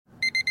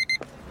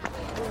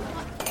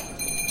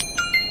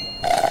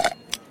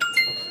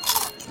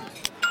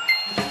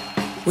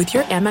With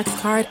your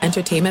Amex card,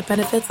 entertainment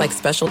benefits like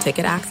special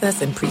ticket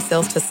access and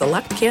pre-sales to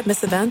select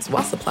can't-miss events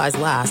while supplies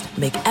last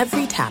make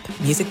every tap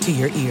music to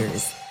your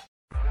ears.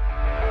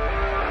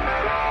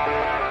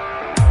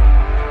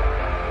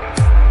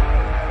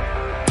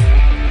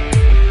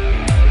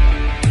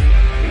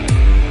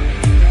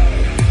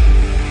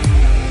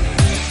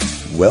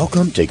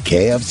 Welcome to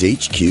Cavs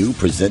HQ,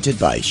 presented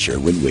by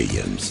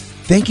Sherwin-Williams.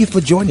 Thank you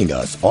for joining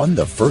us on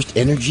the First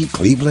Energy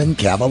Cleveland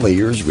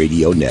Cavaliers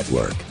Radio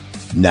Network.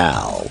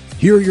 Now,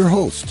 here are your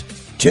hosts,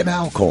 Tim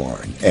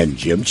Alcorn and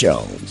Jim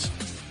Jones.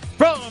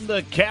 From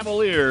the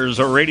Cavaliers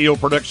Radio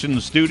Production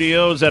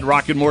Studios at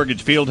Rocket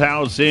Mortgage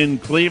Fieldhouse in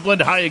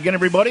Cleveland. Hi again,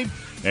 everybody,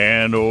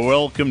 and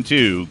welcome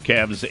to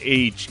Cavs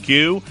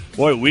HQ.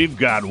 Boy, we've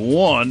got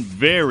one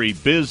very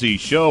busy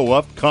show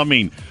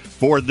upcoming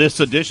for this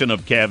edition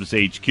of Cavs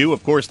HQ.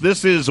 Of course,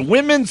 this is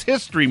Women's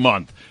History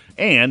Month,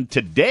 and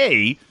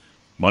today,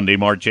 Monday,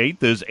 March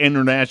 8th, is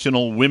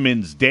International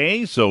Women's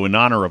Day. So in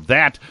honor of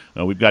that,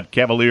 we've got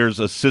Cavaliers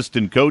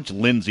assistant coach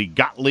Lindsey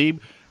Gottlieb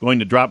going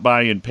to drop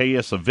by and pay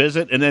us a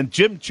visit. And then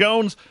Jim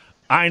Jones,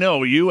 I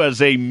know you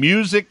as a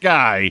music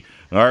guy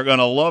are going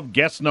to love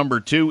guest number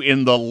 2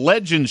 in the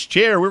Legends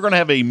chair. We're going to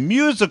have a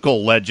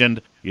musical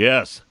legend.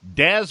 Yes,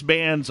 Dazz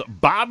Band's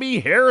Bobby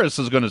Harris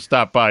is going to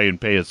stop by and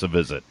pay us a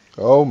visit.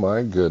 Oh,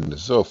 my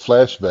goodness. Oh,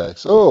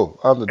 flashbacks. Oh,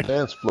 on the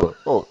dance floor.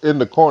 Oh, in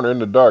the corner, in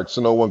the dark,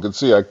 so no one could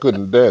see. I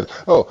couldn't dance.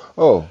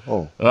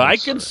 I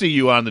can see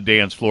you on the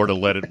dance floor to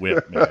let it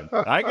whip, man.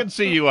 I can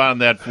see you on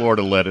that floor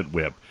to let it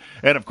whip.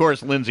 And, of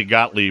course, Lindsey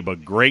Gottlieb, a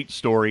great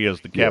story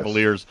as the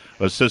Cavaliers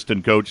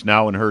assistant coach,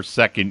 now in her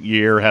second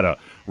year, had a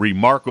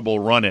remarkable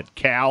run at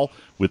Cal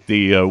with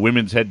the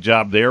women's head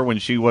job there when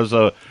she was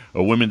a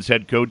women's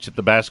head coach at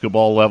the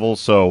basketball level.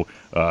 So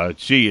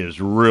she is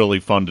really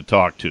fun to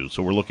talk to.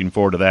 So we're looking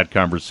forward to that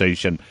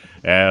conversation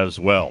as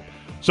well.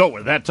 So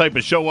with that type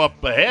of show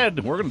up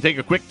ahead, we're going to take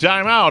a quick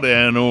time out.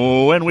 And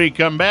when we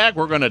come back,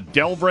 we're going to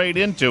delve right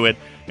into it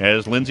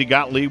as Lindsey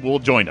Gottlieb will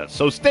join us.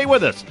 So stay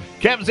with us.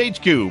 Cavs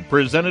HQ,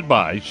 presented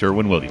by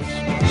Sherwin-Williams.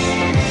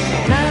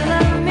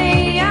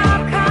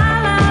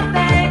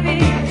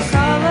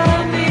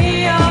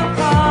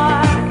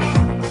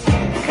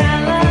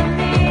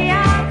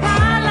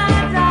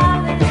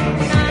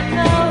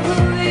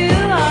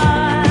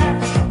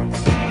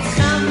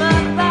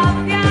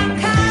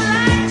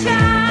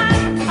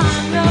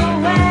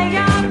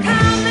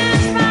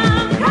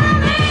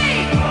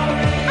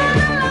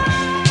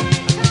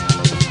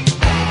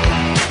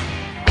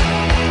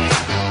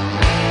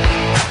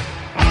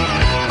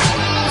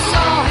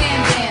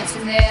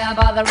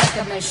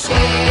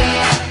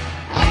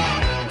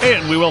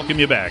 And we welcome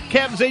you back.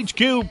 Cavs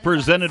HQ,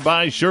 presented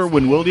by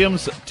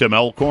Sherwin-Williams. Tim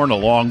Alcorn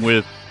along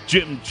with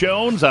Jim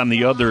Jones on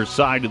the other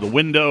side of the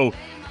window.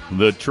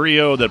 The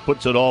trio that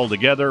puts it all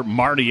together,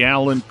 Marty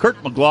Allen,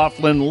 Kurt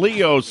McLaughlin,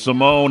 Leo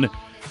Simone,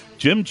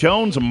 Jim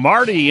Jones,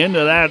 Marty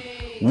into that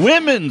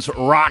women's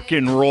rock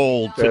and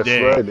roll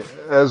today. That's right,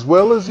 as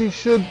well as he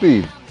should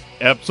be.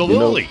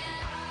 Absolutely.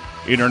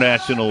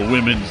 International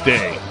Women's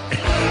Day.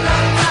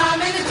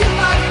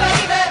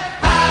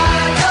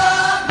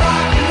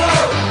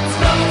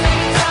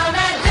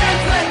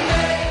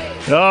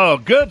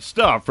 Oh, good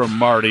stuff from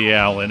Marty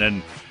Allen.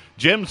 And,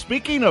 Jim,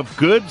 speaking of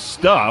good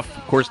stuff,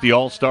 of course, the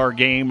All-Star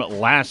game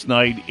last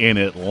night in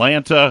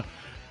Atlanta.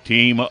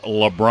 Team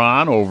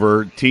LeBron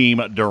over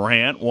Team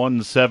Durant,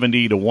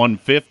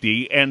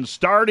 170-150. And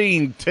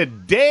starting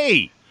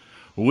today,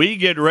 we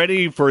get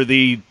ready for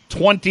the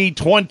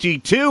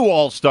 2022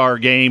 All-Star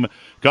game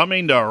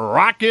coming to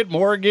Rocket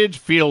Mortgage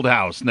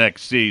Fieldhouse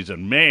next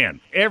season. Man,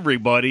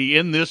 everybody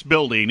in this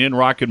building in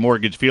Rocket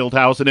Mortgage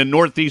Fieldhouse and in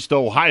Northeast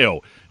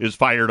Ohio is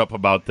fired up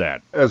about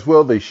that. As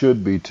well they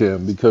should be,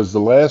 Tim, because the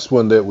last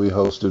one that we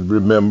hosted,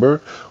 remember,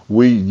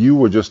 you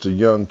were just a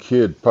young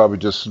kid, probably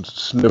just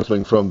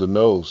sniffling from the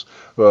nose.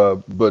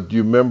 But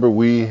you remember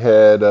we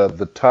had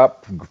the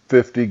top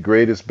 50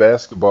 greatest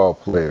basketball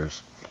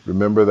players.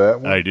 Remember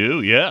that one? I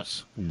do,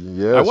 yes.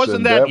 Yes. I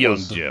wasn't that young,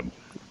 Jim.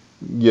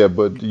 Yeah,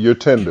 but you're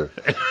tender.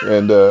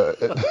 And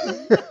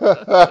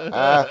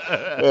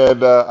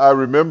I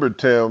remember,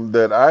 Tim,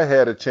 that I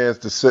had a chance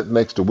to sit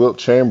next to Wilt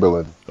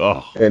Chamberlain.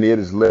 Oh. And he had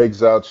his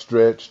legs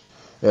outstretched,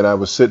 and I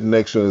was sitting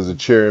next to him. There's a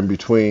chair in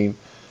between.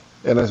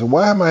 And I said,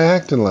 why am I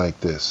acting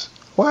like this?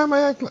 Why am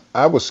I acting like...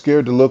 I was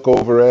scared to look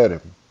over at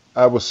him.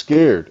 I was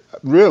scared.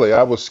 Really,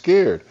 I was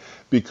scared.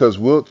 Because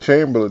Wilt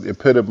Chamberlain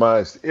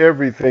epitomized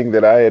everything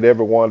that I had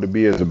ever wanted to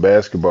be as a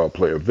basketball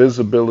player.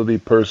 Visibility,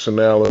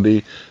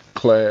 personality,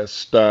 class,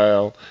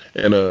 style,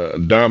 and a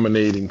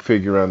dominating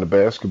figure on the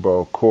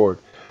basketball court.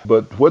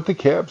 But what the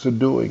Cavs are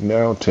doing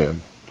now,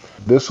 Tim,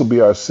 this will be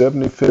our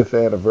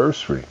 75th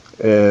anniversary,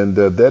 and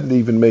that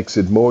even makes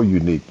it more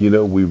unique. You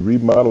know, we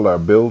remodeled our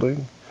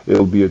building.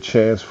 It'll be a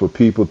chance for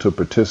people to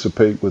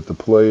participate with the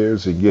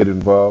players and get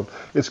involved.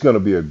 It's going to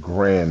be a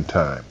grand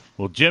time.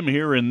 Well, Jim,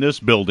 here in this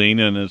building,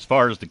 and as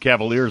far as the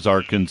Cavaliers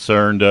are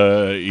concerned,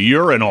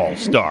 you're an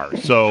all-star.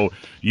 So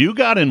you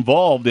got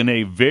involved in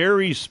a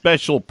very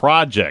special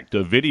project,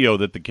 a video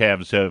that the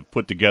Cavs have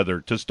put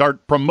together to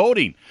start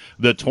promoting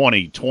the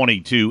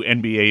 2022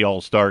 NBA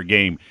All-Star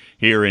Game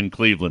here in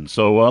Cleveland.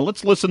 So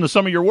let's listen to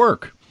some of your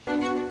work.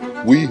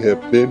 We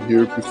have been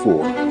here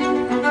before.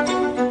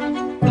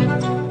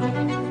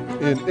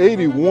 In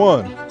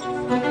 81,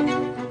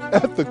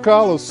 at the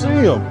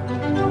Coliseum,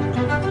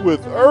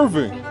 with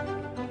Irving,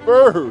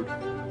 Bird,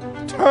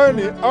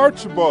 Tiny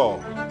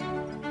Archibald,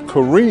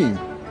 Kareem,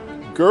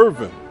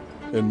 Gervin,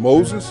 and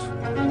Moses.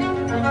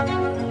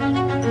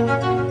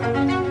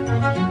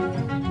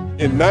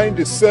 In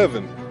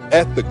 97,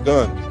 at the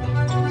Gun,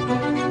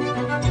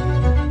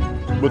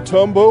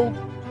 Mutombo,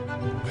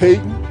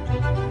 Peyton,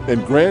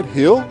 and Grant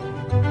Hill,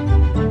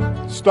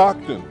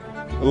 Stockton,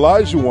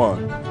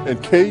 Olajuwon, and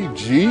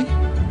KG.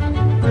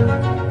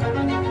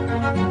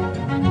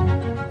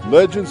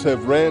 Legends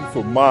have ran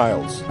for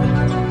miles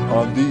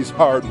on these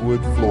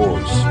hardwood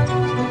floors.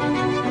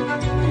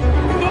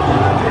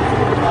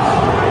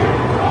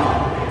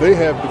 They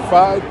have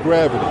defied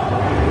gravity.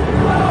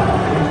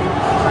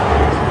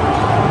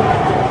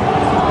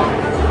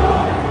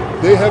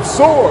 They have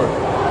soared.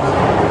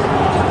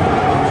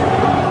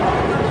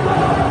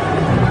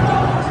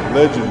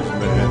 Legends,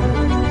 man.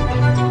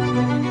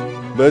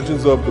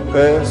 Legends of the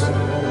past,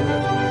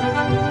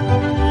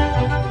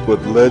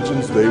 but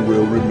legends they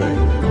will remain.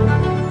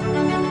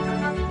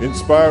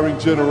 Inspiring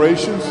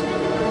generations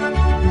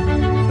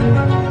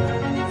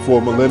for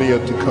millennia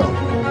to come.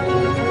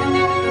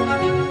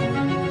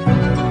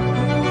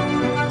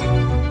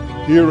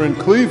 Here in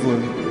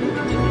Cleveland,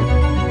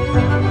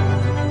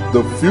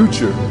 the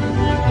future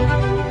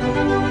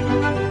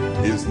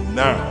is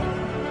now.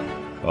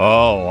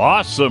 Oh,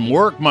 awesome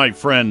work, my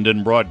friend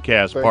and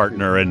broadcast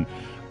partner. And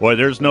boy,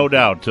 there's no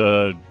doubt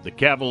the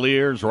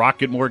Cavaliers,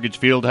 Rocket Mortgage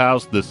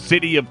Fieldhouse, the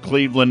city of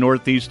Cleveland,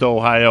 Northeast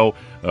Ohio,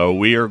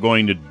 we are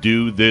going to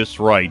do this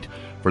right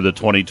for the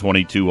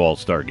 2022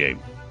 All-Star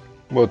Game.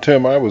 Well,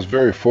 Tim, I was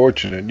very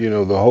fortunate. You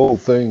know, the whole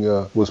thing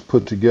was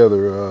put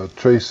together.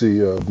 Tracy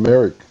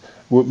Merrick.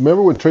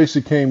 Remember when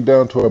Tracy came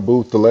down to our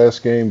booth the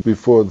last game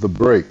before the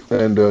break,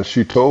 and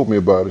she told me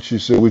about it. She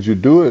said, "Would you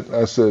do it?"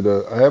 I said,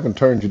 "I haven't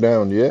turned you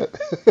down yet."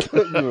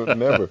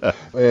 Never.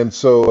 And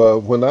so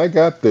when I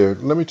got there,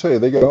 let me tell you,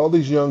 they got all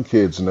these young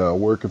kids now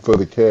working for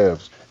the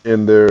Cavs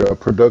in their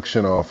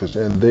production office,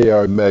 and they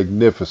are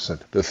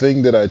magnificent. The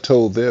thing that I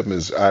told them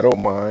is I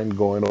don't mind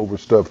going over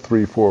stuff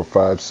 3, 4,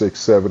 5, 6,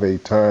 7,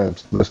 8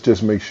 times. Let's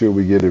just make sure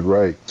we get it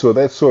right. So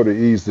that sort of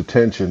eased the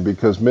tension,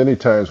 because many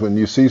times when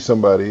you see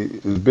somebody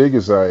as big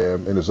as I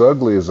am and as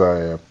ugly as I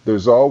am,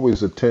 there's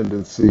always a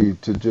tendency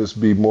to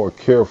just be more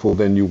careful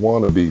than you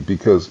want to be,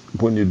 because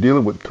when you're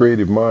dealing with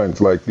creative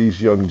minds like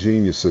these young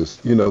geniuses,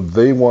 you know,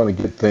 they want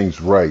to get things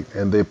right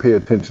and they pay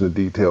attention to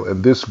detail.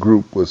 And this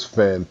group was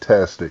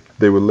fantastic.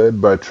 They were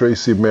led by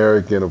Tracy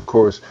Merrick and, of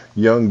course,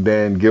 young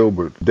Dan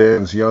Gilbert,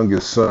 Dan's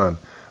youngest son.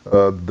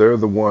 They're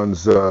the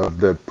ones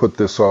that put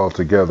this all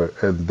together,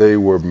 and they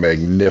were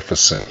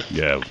magnificent.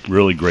 Yeah,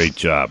 really great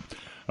job.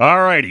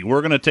 All righty,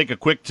 we're going to take a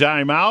quick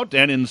time out,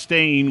 and in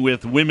staying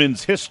with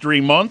Women's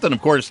History Month, and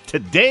of course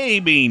today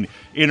being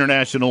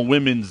International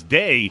Women's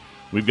Day,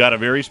 we've got a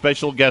very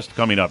special guest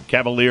coming up,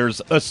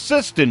 Cavaliers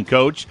assistant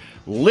coach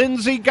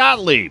Lindsey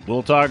Gottlieb.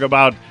 We'll talk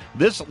about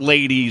this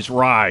lady's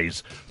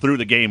rise through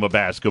the game of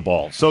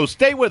basketball. So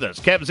stay with us.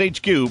 Cavs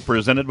HQ,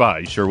 presented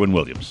by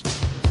Sherwin-Williams.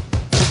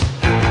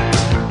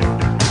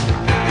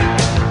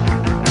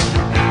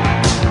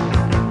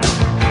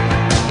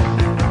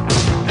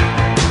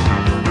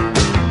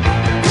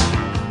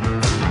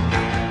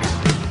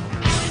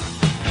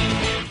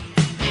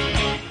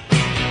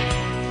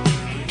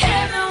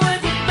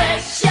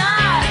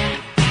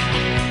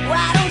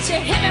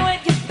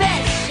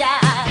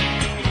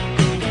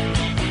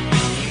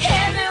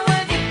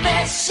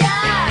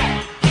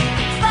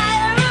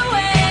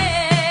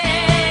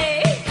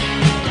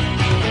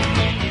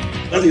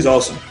 Lindsey's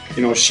awesome.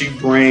 You know, she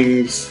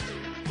brings,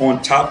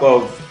 on top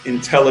of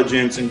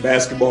intelligence and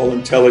basketball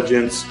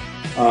intelligence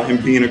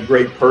and being a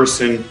great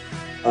person,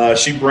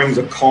 she brings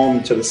a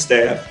calm to the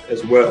staff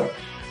as well.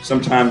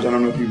 Sometimes, I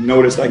don't know if you've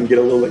noticed, I can get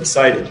a little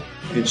excited,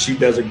 and she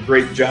does a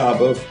great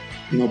job of,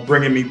 you know,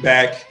 bringing me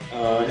back,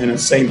 and the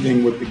same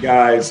thing with the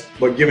guys,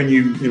 but giving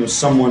you,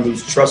 someone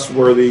who's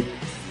trustworthy,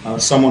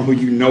 someone who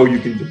you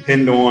can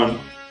depend on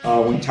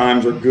when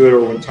times are good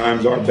or when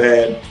times are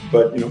bad.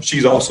 But,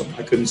 she's awesome.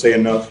 I couldn't say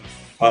enough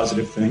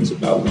positive things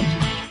about Lindsey.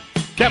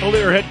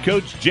 Cavalier head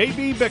coach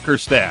J.B.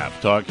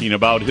 Bickerstaff talking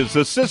about his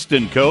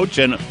assistant coach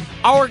and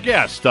our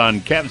guest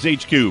on Cavs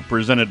HQ,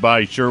 presented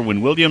by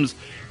Sherwin-Williams,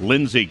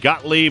 Lindsey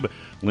Gottlieb.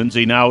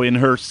 Lindsey now in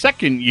her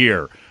second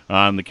year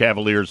on the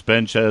Cavaliers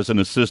bench as an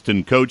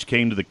assistant coach,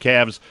 came to the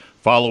Cavs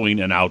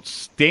following an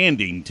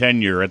outstanding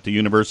tenure at the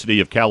University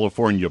of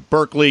California,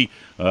 Berkeley.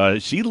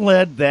 She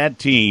led that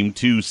team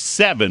to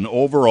 7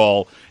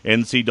 overall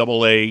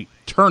NCAA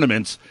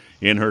tournaments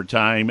in her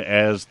time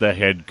as the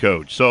head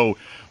coach. So,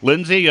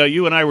 Lindsay,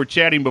 you and I were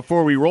chatting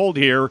before we rolled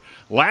here.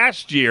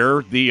 Last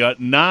year, the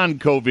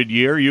non-COVID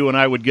year, you and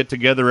I would get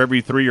together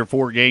every 3 or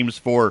 4 games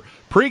for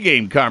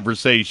pregame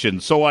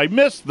conversations. So I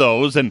missed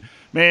those, and,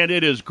 man,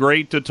 it is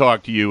great to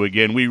talk to you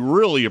again. We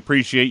really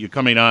appreciate you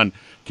coming on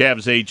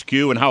Cavs HQ,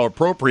 and how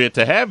appropriate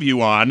to have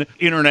you on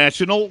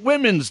International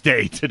Women's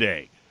Day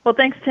today. Well,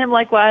 thanks, Tim.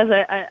 Likewise,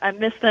 I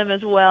miss them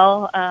as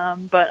well,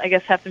 but I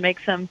guess have to make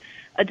some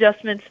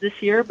adjustments this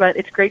year, but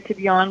it's great to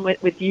be on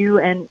with you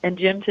and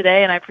Jim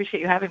today, and I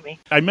appreciate you having me.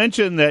 I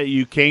mentioned that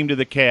you came to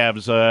the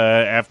Cavs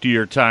after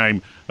your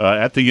time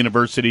at the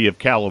University of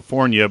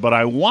California, but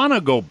I want to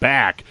go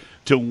back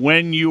to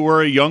when you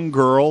were a young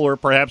girl or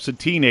perhaps a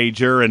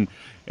teenager and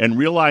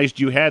realized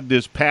you had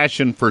this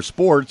passion for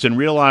sports, and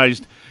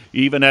realized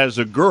even as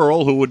a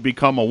girl who would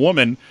become a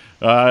woman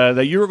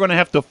that you were going to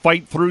have to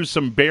fight through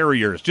some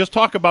barriers. Just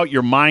talk about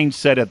your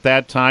mindset at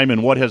that time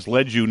and what has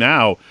led you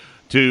now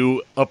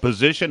to a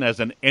position as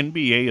an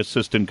NBA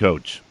assistant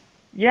coach.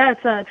 Yeah,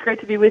 it's great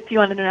to be with you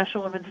on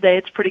International Women's Day.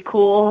 It's pretty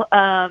cool.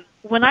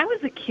 When I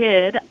was a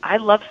kid, I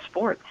loved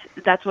sports.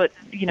 That's what,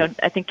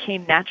 I think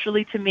came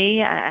naturally to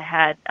me. I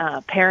had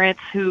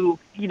parents who,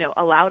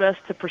 allowed us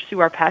to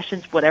pursue our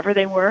passions, whatever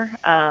they were.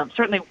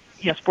 Certainly,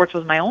 sports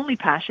was my only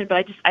passion,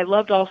 but I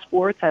loved all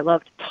sports. I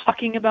loved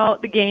talking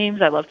about the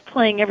games. I loved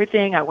playing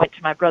everything. I went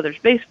to my brother's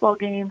baseball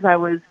games. I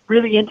was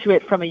really into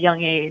it from a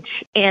young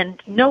age.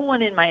 And no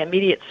one in my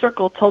immediate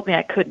circle told me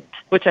I couldn't,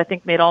 which I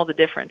think made all the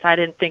difference. I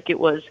didn't think it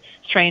was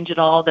strange at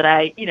all that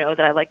I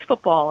liked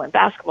football and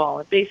basketball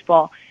and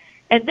baseball.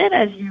 And then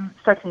as you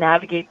start to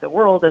navigate the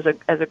world as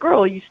a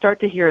girl, you start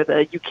to hear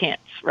the you can'ts,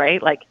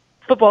 right? Like,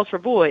 football's for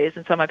boys,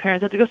 and so my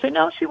parents had to go say,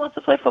 no, she wants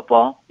to play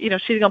football. She's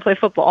going to play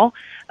football.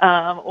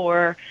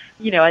 As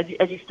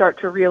you start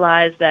to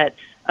realize that,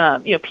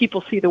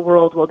 people see the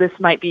world, well, this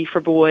might be for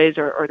boys,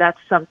 or that's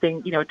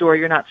something, a door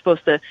you're not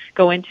supposed to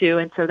go into.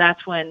 And so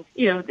that's when,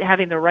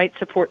 having the right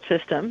support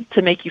system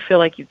to make you feel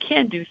like you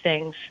can do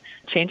things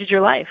changes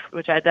your life,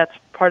 that's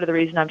part of the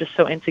reason I'm just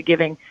so into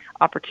giving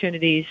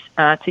opportunities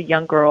to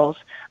young girls,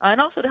 and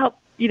also to help,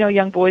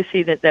 young boys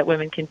see that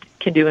women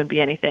can do and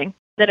be anything.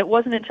 That it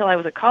wasn't until I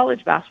was a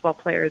college basketball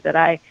player that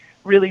I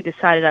really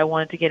decided I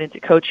wanted to get into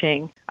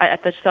coaching. I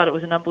just thought it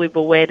was an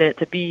unbelievable way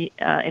to be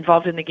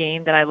involved in the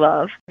game that I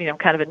love. I'm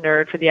kind of a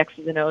nerd for the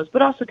X's and O's,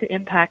 but also to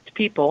impact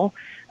people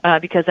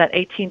because that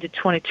 18 to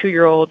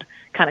 22-year-old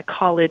kind of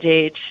college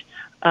age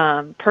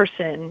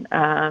person,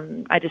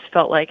 I just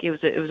felt like it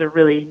was a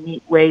really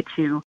neat way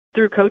to,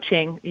 through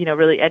coaching,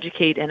 really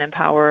educate and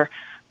empower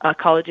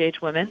college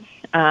age women.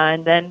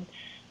 And then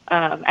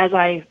as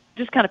I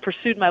just kind of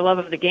pursued my love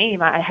of the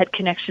game, I had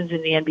connections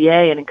in the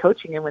NBA and in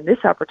coaching. And when this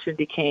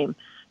opportunity came,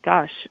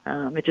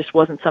 it just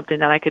wasn't something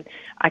that I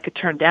could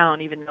turn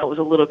down, even though it was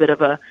a little bit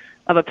of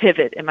a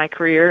pivot in my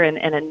career and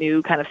a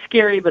new kind of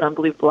scary but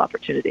unbelievable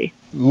opportunity.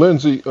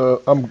 Lindsay,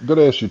 I'm going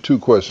to ask you 2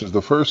 questions.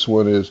 The first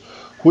one is,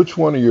 which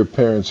one of your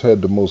parents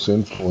had the most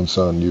influence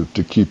on you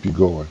to keep you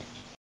going?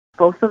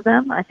 Both of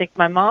them. I think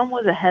my mom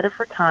was ahead of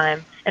her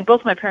time, and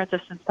both my parents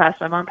have since passed.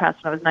 My mom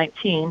passed when I was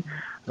 19.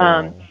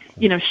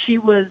 She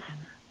was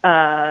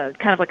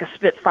kind of like a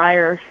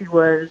spitfire. She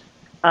was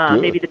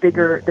maybe the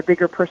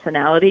bigger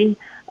personality,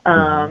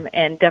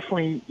 and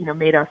definitely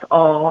made us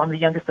all. I'm the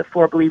youngest of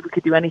 4. Believe we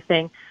could do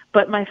anything.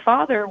 But my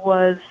father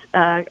was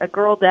a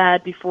girl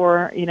dad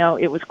before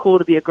it was cool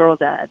to be a girl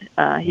dad.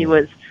 He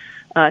was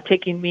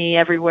taking me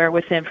everywhere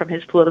with him, from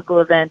his political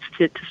events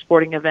to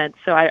sporting events.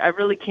 So I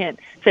really can't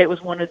say it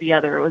was one or the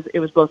other. It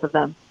was both of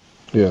them.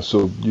 Yeah.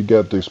 So you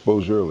got the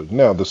exposure early.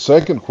 Now the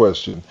second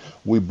question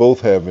we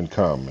both have in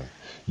common.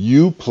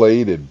 You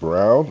played at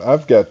Brown.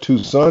 I've got 2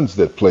 sons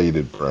that played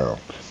at Brown.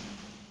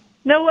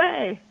 No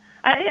way.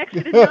 I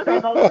actually didn't know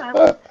that all the time. We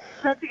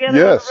went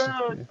together on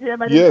the road,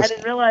 Jim. I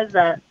didn't realize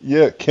that.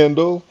 Yeah,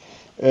 Kendall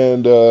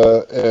and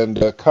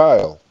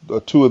Kyle,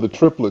 2 of the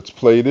triplets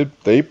played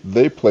it. They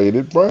played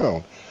at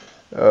Brown.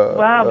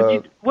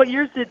 Wow. What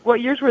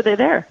years were they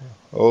there?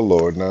 Oh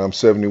Lord, now I'm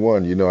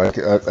 71.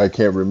 I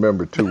can't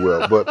remember too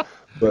well, but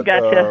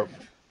gotcha.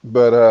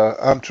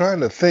 I'm trying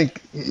to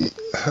think.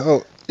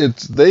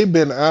 They've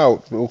been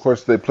out. Of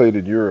course, they played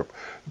in Europe,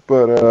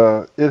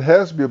 but it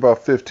has to be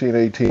about 15,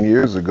 18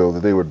 years ago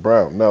that they were at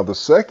Brown. Now, the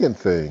second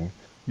thing,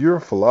 you're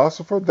a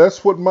philosopher.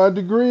 That's what my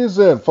degree is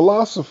in,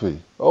 philosophy.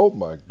 Oh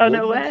my goodness. Oh,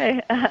 no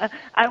way.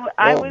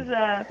 I was.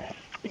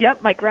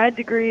 Yep, my grad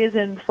degree is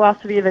in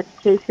philosophy of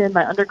education.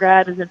 My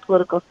undergrad is in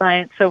political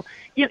science. So,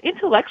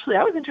 intellectually,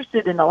 I was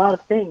interested in a lot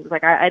of things.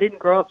 Like I didn't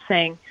grow up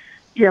saying,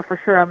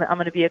 for sure I'm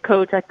going to be a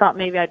coach. I thought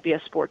maybe I'd be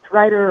a sports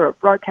writer or a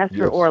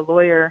broadcaster or a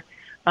lawyer.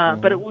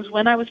 But it was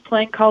when I was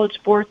playing college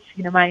sports,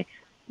 my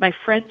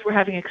friends were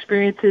having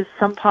experiences,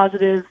 some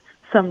positive,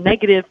 some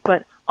negative,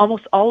 but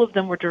almost all of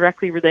them were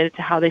directly related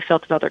to how they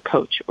felt about their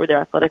coach or their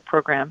athletic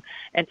program.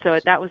 And so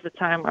that was the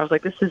time where I was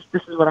like, this is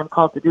what I'm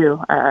called to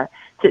do,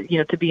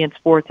 to be in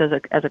sports as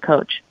a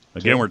coach.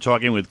 Again, we're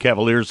talking with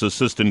Cavaliers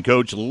assistant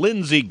coach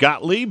Lindsay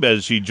Gottlieb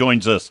as she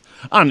joins us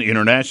on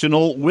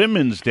International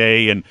Women's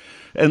Day. And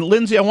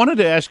Lindsay, I wanted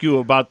to ask you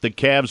about the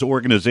Cavs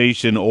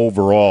organization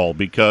overall,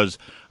 because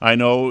I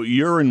know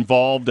you're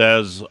involved,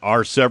 as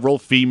are several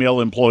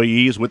female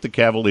employees with the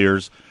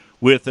Cavaliers,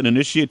 with an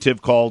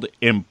initiative called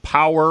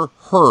Empower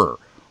Her,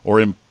 or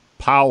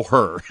Empower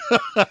Her,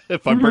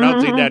 if I'm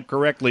pronouncing that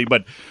correctly.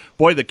 But,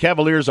 boy, the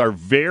Cavaliers are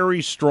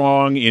very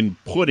strong in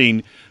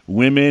putting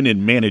women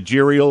in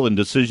managerial and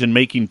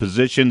decision-making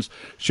positions.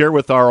 Share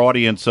with our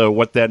audience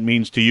what that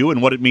means to you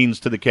and what it means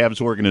to the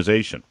Cavs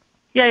organization.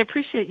 Yeah, I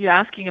appreciate you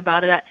asking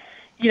about it.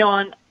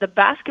 On the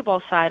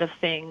basketball side of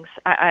things,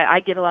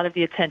 I get a lot of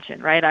the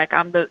attention, right? Like,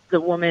 I'm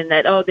the woman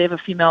that, they have a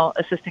female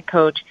assistant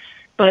coach.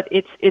 But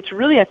it's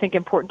really, I think,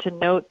 important to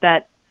note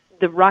that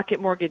the Rocket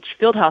Mortgage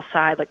Fieldhouse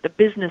side, like the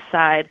business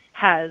side,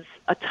 has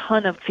a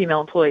ton of female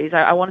employees.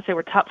 I want to say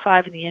we're top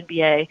 5 in the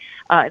NBA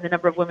in the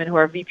number of women who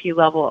are VP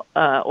level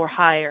or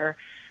higher.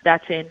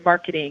 That's in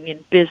marketing,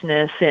 in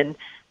business, and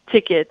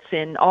tickets,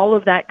 and all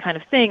of that kind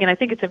of thing. And I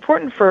think it's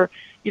important for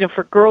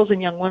girls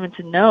and young women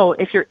to know,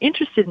 if you're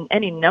interested in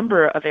any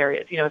number of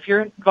areas, if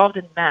you're involved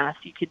in math,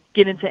 you could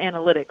get into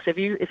analytics. If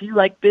you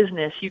like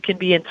business, you can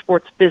be in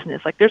sports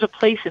business. Like, there's a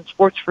place in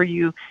sports for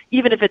you,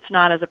 even if it's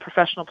not as a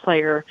professional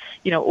player,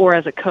 or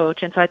as a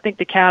coach. And so I think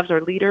the Cavs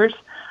are leaders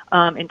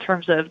in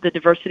terms of the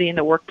diversity in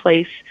the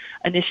workplace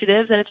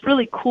initiatives. And it's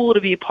really cool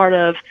to be a part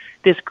of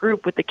this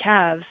group with the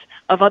Cavs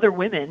of other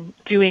women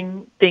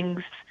doing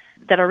things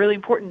that are really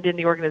important in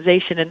the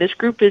organization. And this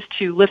group is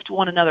to lift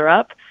one another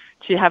up,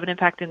 to have an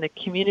impact in the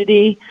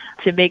community,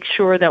 to make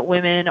sure that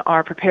women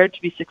are prepared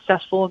to be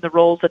successful in the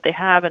roles that they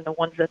have and the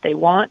ones that they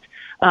want.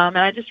 And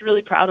I'm just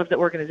really proud of the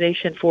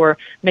organization for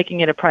making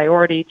it a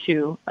priority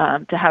to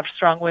have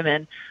strong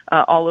women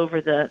all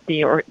over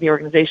the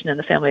organization and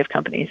the family of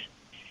companies.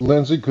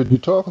 Lindsay, could you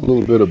talk a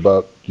little bit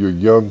about your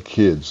young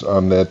kids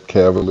on that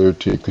Cavalier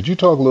team? Could you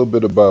talk a little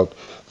bit about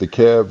the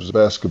Cavs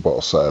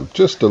basketball side,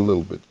 just a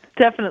little bit?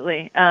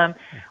 Definitely.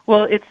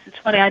 Well, it's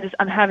funny.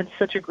 I'm having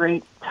such a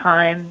great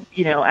time,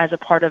 as a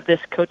part of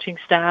this coaching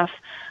staff.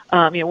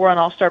 We're on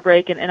All-Star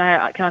break, and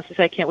I can honestly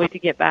say I can't wait to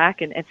get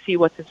back and see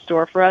what's in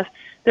store for us.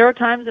 There are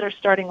times that our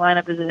starting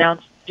lineup is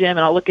announced, Jim, and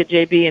I'll look at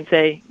JB and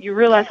say, you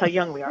realize how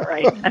young we are,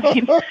 right? I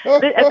mean,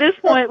 at this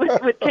point,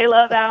 with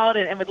Caleb out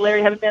and with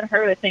Larry having been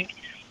hurt, I think,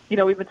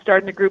 we've been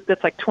starting a group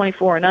that's like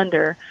 24 and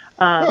under.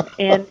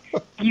 And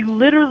you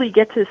literally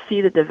get to see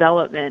the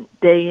development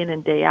day in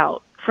and day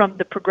out. From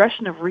the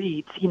progression of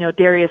reads,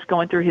 Darius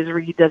going through his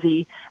reads as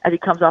he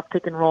comes off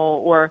pick and roll,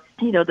 or,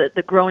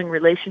 the growing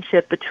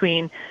relationship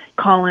between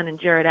Colin and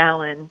Jared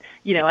Allen,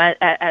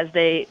 as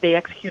they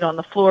execute on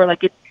the floor.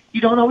 Like,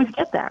 you don't always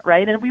get that,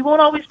 right? And we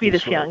won't always be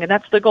this young, and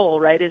that's the goal,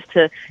 right, is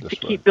to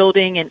keep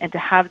building and to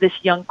have this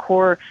young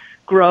core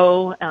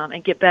grow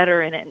and get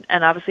better and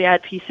obviously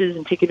add pieces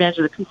and take advantage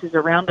of the pieces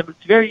around them.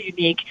 It's very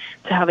unique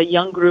to have a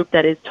young group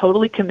that is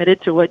totally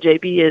committed to what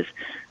JB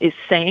is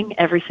saying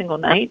every single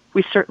night.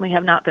 We certainly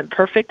have not been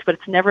perfect, but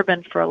it's never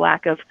been for a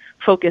lack of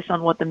focus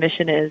on what the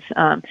mission is.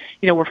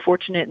 We're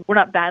fortunate. We're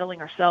not battling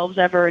ourselves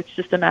ever. It's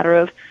just a matter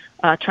of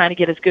trying to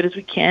get as good as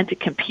we can to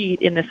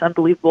compete in this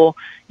unbelievable,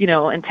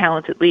 and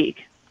talented league.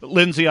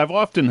 Lindsay, I've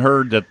often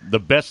heard that the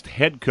best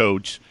head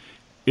coach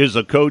is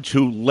a coach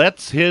who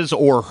lets his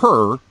or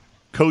her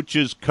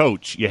coaches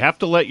coach. You have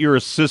to let your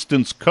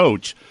assistants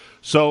coach.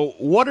 So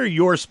what are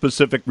your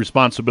specific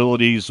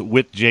responsibilities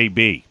with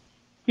JB?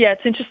 Yeah,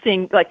 it's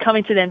interesting, like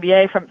coming to the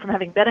NBA from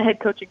having been a head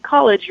coach in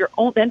college, the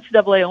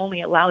NCAA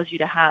only allows you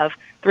to have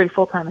 3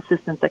 full-time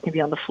assistants that can be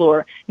on the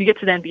floor. You get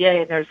to the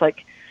NBA and there's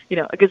like, a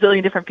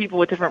gazillion different people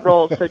with different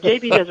roles. So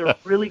JB does a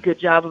really good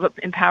job of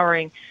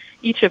empowering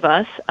each of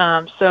us.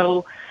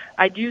 So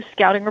I do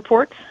scouting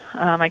reports.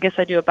 I guess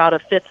I do about a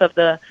fifth of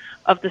the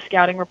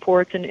scouting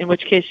reports, in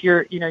which case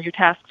you're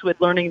tasked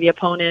with learning the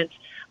opponent,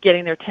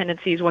 getting their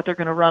tendencies, what they're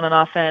going to run on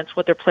offense,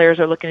 what their players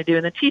are looking to do,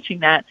 and then teaching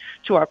that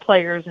to our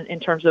players in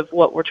terms of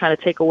what we're trying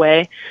to take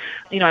away.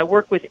 I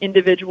work with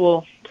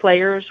individual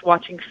players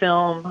watching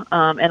film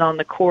and on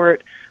the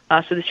court.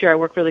 So this year I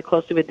work really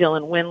closely with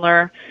Dylan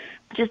Windler,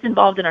 just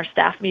involved in our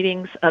staff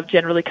meetings of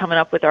generally coming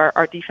up with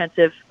our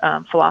defensive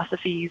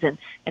philosophies and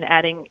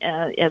adding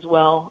as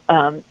well,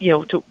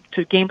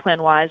 to game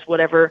plan wise,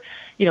 whatever,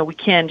 we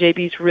can.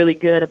 JB's really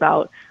good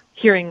about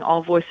hearing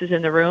all voices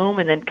in the room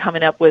and then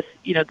coming up with,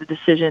 the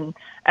decision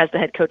as the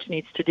head coach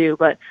needs to do.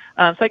 But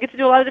so I get to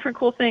do a lot of different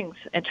cool things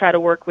and try to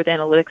work with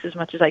analytics as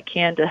much as I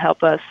can to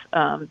help us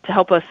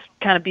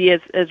kind of be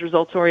as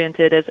results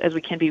oriented as we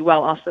can be,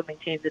 while also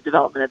maintaining the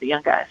development of the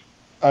young guys.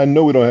 I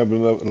know we don't have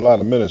a lot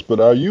of minutes, but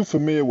are you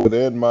familiar with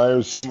Ed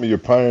Myers, some of your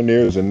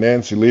pioneers, and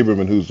Nancy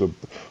Lieberman, who's a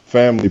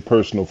family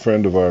personal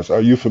friend of ours?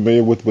 Are you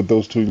familiar with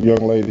those two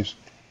young ladies?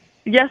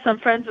 Yes, I'm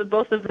friends with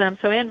both of them.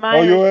 So Ann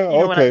Myers,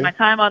 when my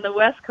time on the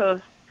West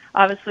Coast,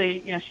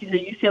 obviously, she's a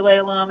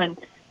UCLA alum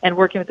and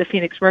working with the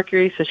Phoenix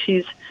Mercury. So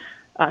she's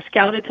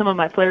scouted some of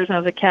my players when I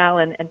was at Cal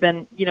and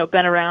been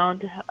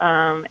around.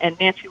 And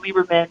Nancy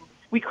Lieberman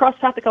we crossed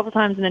paths a couple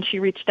times, and then she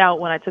reached out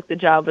when I took the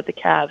job with the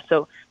Cavs.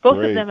 So both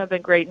Great. of them have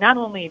been great, not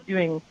only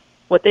doing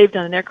what they've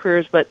done in their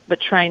careers, but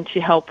trying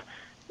to help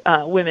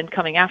women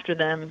coming after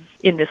them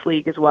in this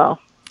league as well.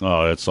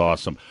 Oh, that's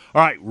awesome.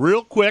 All right,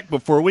 real quick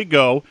before we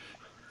go,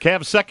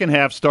 Cavs' second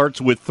half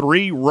starts with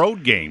 3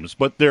 road games,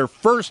 but their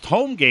first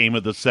home game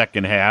of the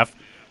second half,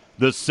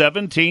 the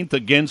 17th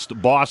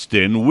against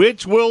Boston,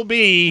 which will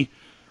be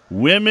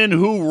Women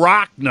Who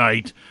Rock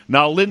Night.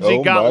 Now, Lindsay Oh,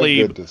 my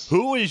Gottlieb, goodness.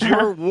 who is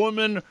your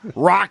woman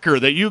rocker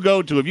that you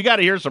go to? If you got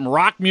to hear some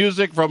rock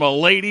music from a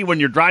lady when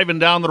you're driving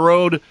down the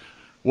road,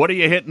 what are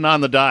you hitting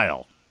on the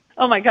dial?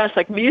 Oh, my gosh,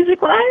 like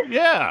music-wise?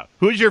 Yeah.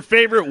 Who's your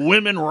favorite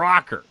women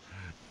rocker?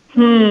 I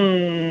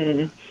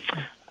don't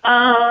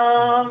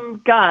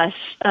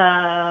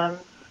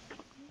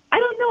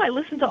know. I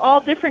listen to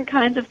all different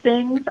kinds of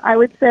things, I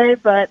would say,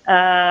 but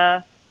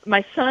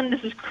my son,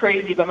 this is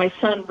crazy, but my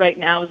son right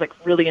now is like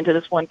really into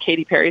this one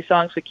Katy Perry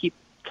song, so we keep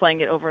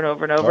playing it over and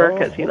over and over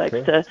because he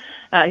likes to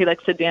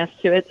dance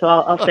to it. So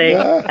I'll say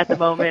at the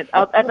moment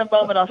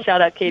I'll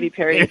shout out Katy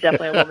Perry. He's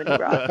definitely a woman who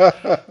rocks.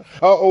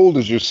 How old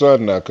is your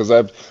son now? Because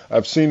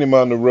I've seen him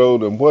on the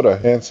road, and what a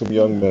handsome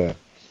young man.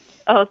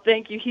 Oh,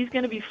 thank you. He's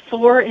going to be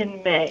 4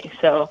 in May.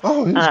 So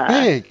He's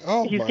big.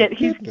 Oh, he's my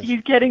goodness.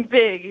 he's getting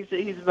big.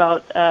 He's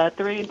about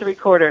 3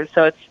 3/4.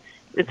 So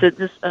it's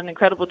just an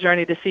incredible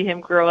journey to see him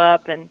grow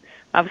up, and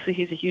obviously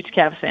he's a huge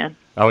Cavs fan.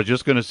 I was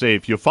just going to say,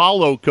 if you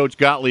follow Coach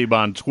Gottlieb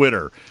on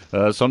Twitter,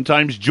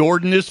 sometimes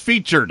Jordan is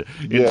featured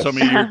in some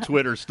of your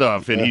Twitter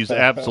stuff, and he's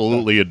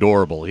absolutely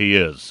adorable. He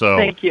is. So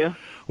Thank you.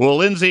 Well,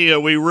 Lindsay,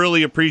 we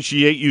really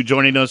appreciate you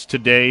joining us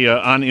today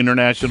on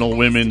International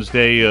Women's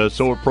Day.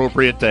 So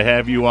appropriate to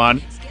have you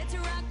on.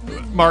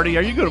 Marty,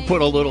 are you going to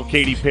put a little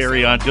Katy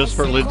Perry on just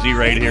for Lindsay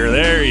right here?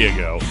 There you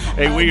go.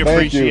 Hey, we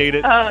appreciate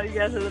it. Oh, you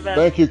guys are the best.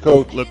 Thank you,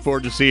 Coach. Look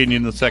forward to seeing you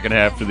in the second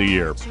half of the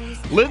year.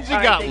 Lindsay All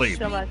right, Gottlieb thank you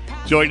so much.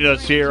 joining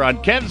us here on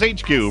Cavs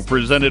HQ,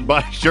 presented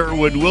by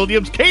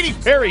Sherwin-Williams. Katy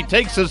Perry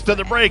takes us to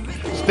the break.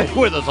 Stay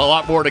with us. A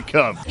lot more to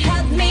come.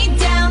 Held me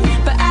down,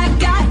 but I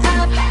got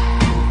up.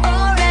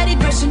 Already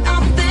brushing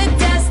off the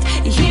dust.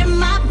 You hear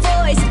my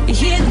voice, you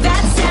hear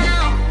that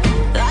sound.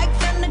 Like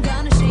thunder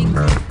gonna shake.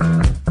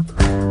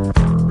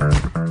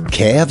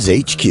 Cavs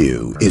HQ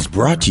is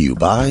brought to you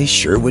by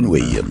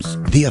Sherwin-Williams,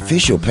 the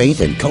official paint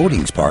and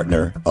coatings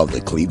partner of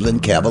the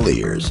Cleveland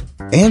Cavaliers,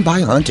 and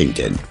by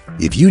Huntington.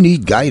 If you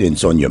need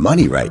guidance on your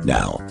money right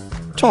now,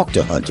 talk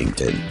to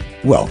Huntington.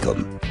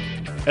 Welcome.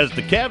 As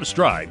the Cavs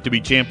strive to be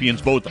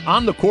champions both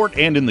on the court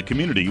and in the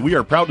community, we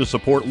are proud to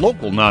support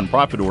local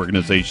nonprofit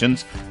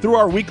organizations through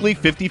our weekly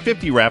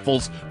 50-50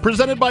 raffles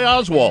presented by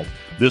Oswald.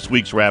 This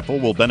week's raffle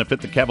will benefit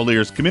the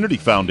Cavaliers Community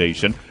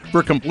Foundation.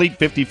 For complete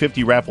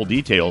 50-50 raffle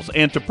details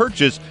and to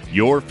purchase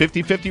your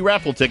 50-50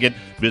 raffle ticket,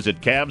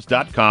 visit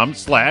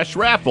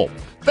Cavs.com/raffle.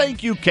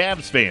 Thank you,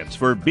 Cavs fans,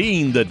 for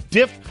being the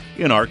diff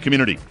in our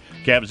community.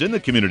 Cavs in the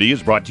Community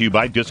is brought to you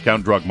by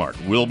Discount Drug Mart.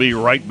 We'll be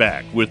right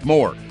back with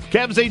more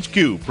Cavs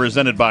HQ,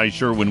 presented by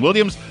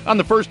Sherwin-Williams on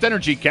the First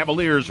Energy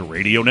Cavaliers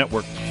Radio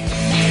Network.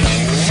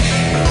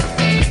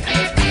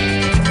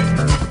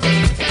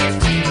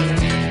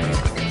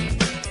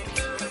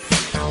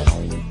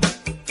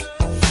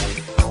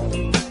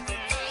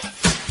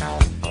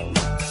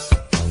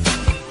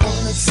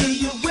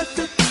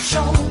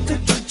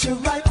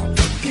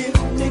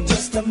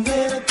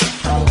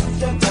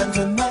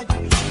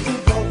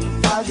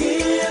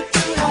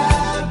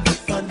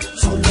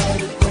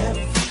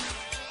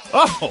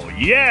 Oh,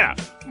 yeah,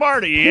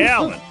 Marty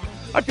Allen.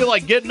 I feel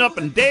like getting up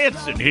and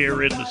dancing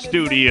here in the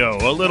studio.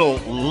 A little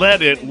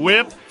Let It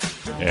Whip.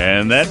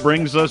 And that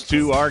brings us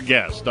to our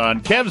guest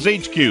on Cavs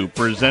HQ,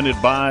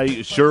 presented by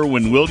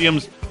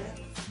Sherwin-Williams,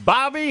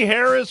 Bobby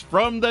Harris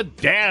from the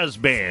Dazz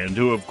Band,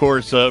 who, of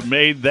course,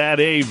 made that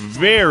a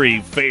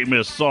very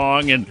famous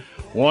song and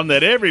one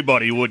that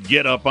everybody would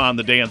get up on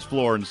the dance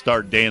floor and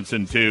start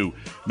dancing to.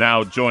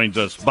 Now joins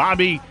us.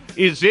 Bobby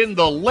is in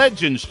the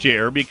Legends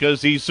chair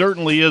because he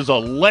certainly is a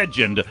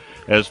legend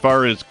as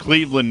far as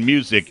Cleveland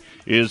music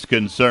is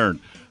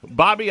concerned.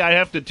 Bobby, I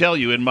have to tell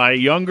you, in my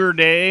younger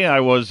day, I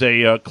was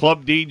a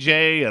club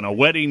DJ and a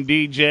wedding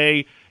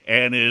DJ,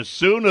 and as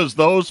soon as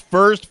those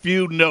first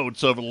few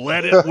notes of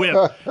Let It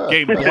Whip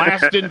came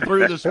blasting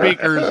through the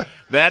speakers,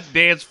 that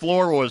dance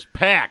floor was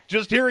packed.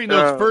 Just hearing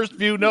those first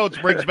few notes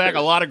brings back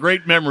a lot of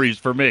great memories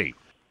for me.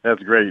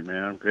 That's great,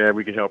 man. I'm glad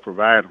we could help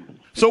provide them.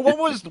 So what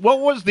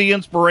was the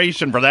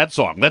inspiration for that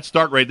song? Let's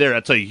start right there.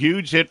 That's a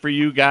huge hit for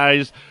you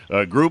guys,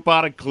 a group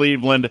out of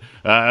Cleveland.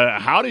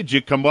 How did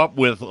you come up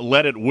with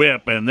Let It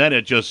Whip, and then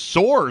it just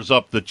soars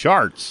up the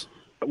charts?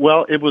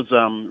 Well, it was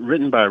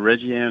written by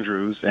Reggie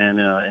Andrews and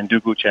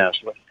Dugu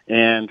Chancellor.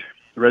 And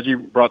Reggie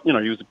brought, he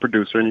was the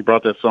producer, and he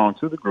brought that song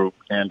to the group.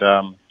 And,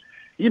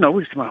 we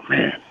just come out,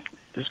 man,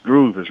 this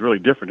groove is really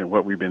different than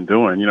what we've been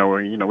doing. We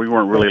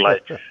weren't really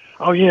like,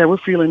 oh yeah, we're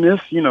feeling this.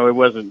 It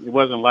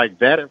wasn't like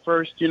that at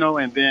first,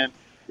 and then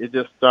it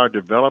just started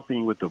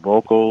developing with the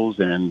vocals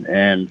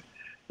and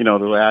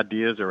the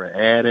ideas that were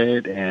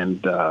added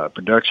and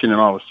production, and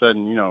all of a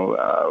sudden,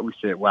 we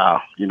said,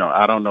 wow,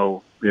 I don't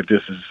know if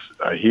this is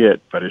a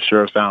hit, but it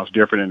sure sounds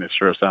different and it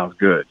sure sounds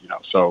good,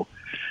 So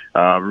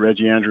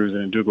Reggie Andrews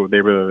and Dugo,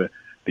 they were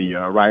the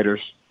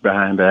writers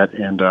behind that,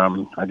 and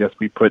I guess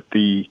we put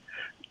the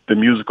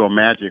musical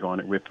magic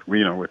on it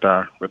with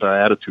our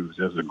attitudes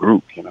as a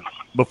group.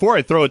 Before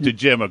I throw it to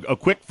Jim, a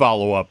quick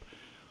follow-up.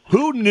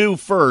 Who knew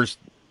first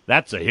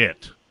that's a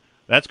hit?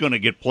 That's going to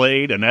get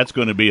played, and that's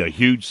going to be a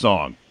huge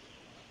song.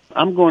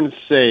 I'm going to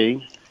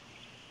say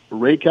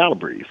Ray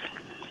Calabrese.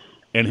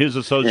 And his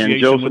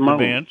association with the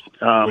band?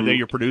 Were they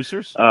your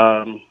producers?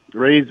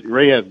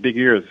 Ray has big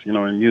ears,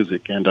 in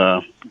music. And,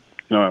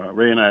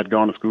 Ray and I had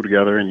gone to school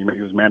together, and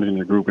he was managing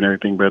the group and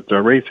everything. But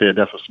Ray said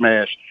that's a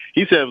smash.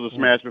 He said it was a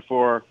smash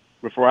before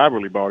I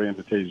really bought in,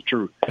 to tell you the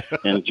truth.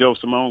 And Joe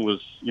Simone was,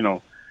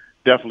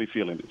 definitely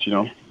feeling it,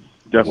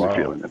 Definitely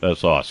feeling it.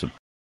 That's awesome.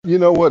 You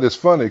know what? It's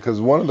funny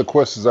because one of the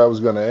questions I was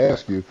going to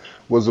ask you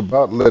was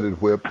about Let It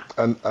Whip.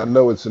 I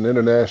know it's an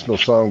international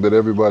song that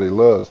everybody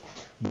loves,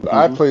 but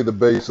I play the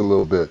bass a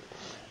little bit.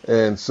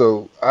 And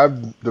so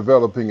I'm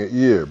developing an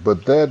ear.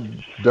 But that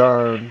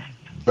darn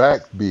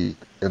backbeat,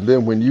 and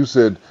then when you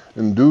said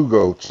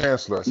Ndugo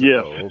Chancellor, I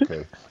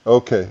said,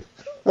 okay.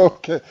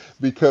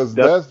 Because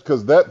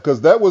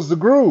that was the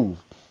groove.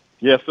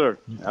 Yes, sir.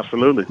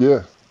 Absolutely.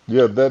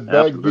 Yeah, that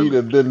backbeat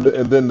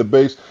and then the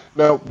bass.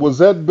 Now, was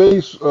that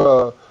bass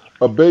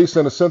a bass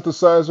and a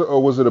synthesizer,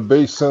 or was it a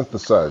bass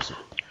synthesizer?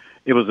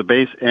 It was a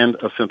bass and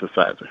a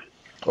synthesizer.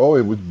 Oh,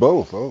 it was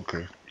both.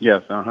 Okay.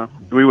 Yes.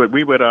 We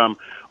would on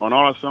all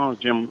our songs,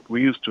 Jim.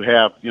 We used to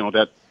have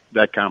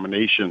that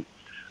combination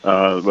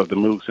of the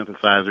Moog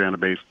synthesizer and a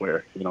bass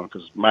player.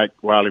 Because Mike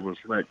Wiley was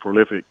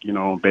prolific,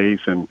 on bass,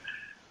 and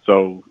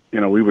so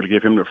we would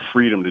give him the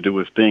freedom to do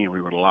his thing, and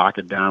we would lock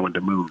it down with the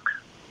Moog.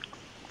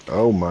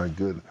 Oh, my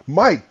goodness.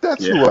 Mike,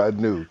 that's who I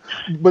knew.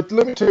 But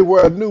let me tell you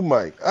where I knew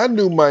Mike. I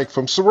knew Mike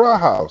from Sarah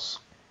House.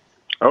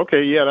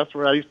 Okay, yeah, that's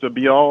where I used to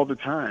be all the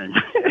time.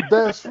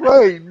 That's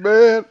right,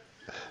 man.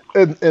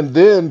 And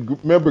then,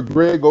 remember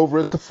Greg over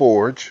at the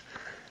Forge?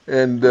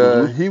 And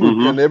he would,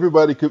 and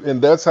everybody could,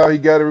 and that's how he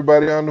got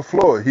everybody on the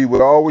floor. He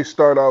would always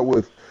start out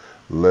with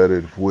 "Let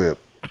It Whip"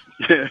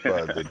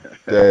 by the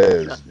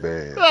Daz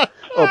Band.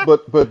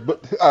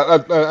 But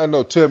I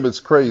know Tim is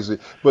crazy,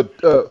 but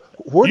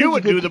where did you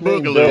would do the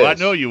boogaloo. I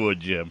know you would,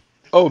 Jim.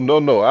 Oh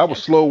no, I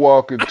was slow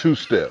walking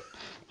 2-step.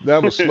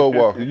 That was slow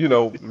walking,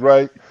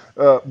 right?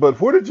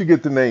 But where did you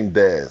get the name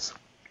Daz?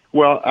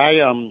 Well, I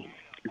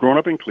growing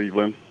up in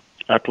Cleveland,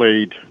 I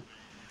played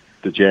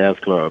the jazz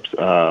clubs.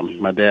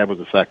 My dad was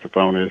a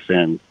saxophonist,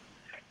 and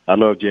I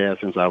loved jazz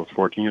since I was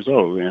 14 years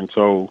old. And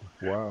so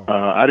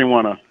I didn't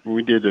want to, when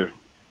we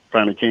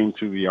finally came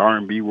to the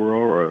R&B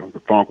world or the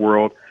funk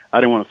world, I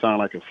didn't want to sound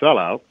like a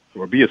sellout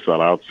or be a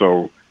sellout.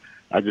 So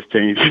I just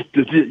changed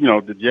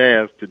the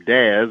jazz to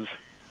Daz,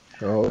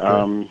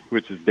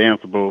 which is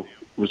danceable,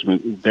 which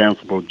means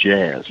danceable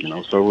jazz,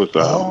 So it was,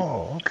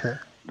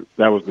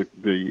 that was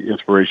the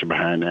inspiration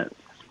behind that.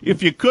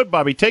 If you could,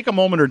 Bobby, take a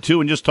moment or two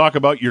and just talk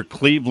about your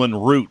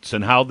Cleveland roots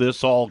and how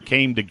this all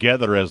came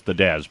together as the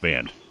Daz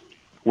Band.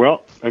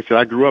 Well, like I said,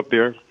 I grew up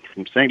there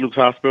from St. Luke's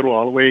Hospital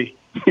all the way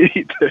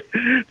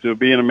to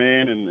being a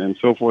man and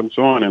so forth and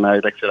so on. And I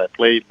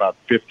played about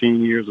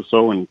 15 years or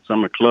so in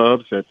some of the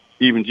clubs that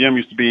even Jim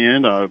used to be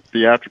in,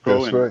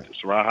 Theatrical and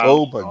Sarah House.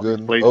 Oh,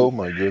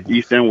 my goodness.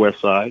 East and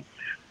West Side.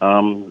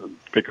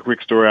 Pick a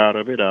quick story out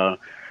of it.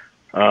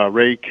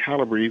 Ray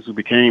Calabrese, who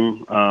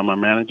became my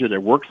manager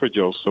that worked for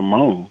Joe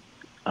Simone,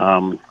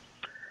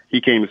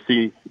 he came to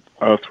see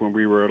us when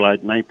we were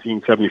like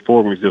 1974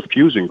 when we was just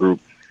fusion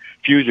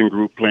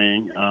group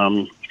playing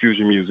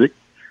fusion music,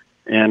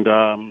 and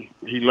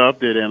he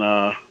loved it,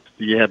 and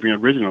he had the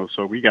originals,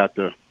 so we got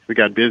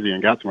busy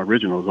and got some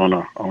originals on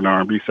the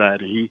R&B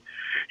side, and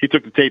he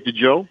took the tape to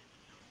Joe,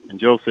 and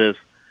Joe says,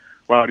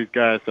 "Wow, these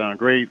guys sound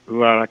great.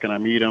 How can I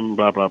meet them?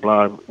 Blah, blah,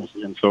 blah."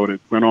 And so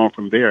it went on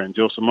from there. And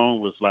Joe Simone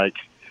was like,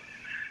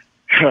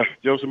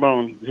 Joe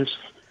Simone,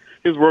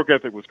 his work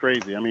ethic was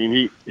crazy. I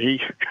mean,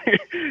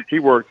 he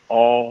worked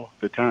all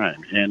the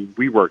time, and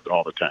we worked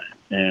all the time.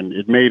 And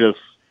it made us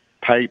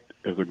tight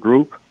as a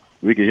group.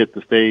 We could hit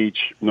the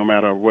stage no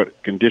matter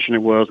what condition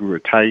it was. We were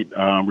tight.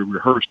 We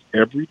rehearsed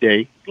every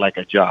day like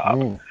a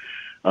job.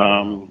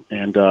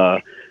 And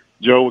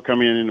Joe would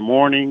come in the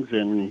mornings,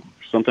 and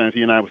sometimes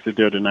he and I would sit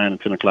there till 9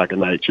 and 10 o'clock at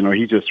night.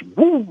 He just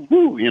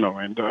woo,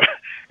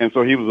 and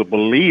so he was a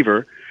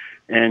believer.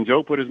 And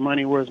Joe put his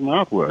money where his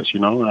mouth was.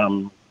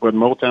 What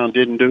Motown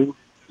didn't do,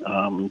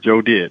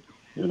 Joe did.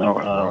 What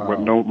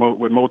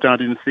Motown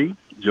didn't see,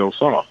 Joe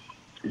saw.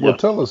 Well,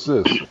 tell us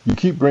this. You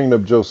keep bringing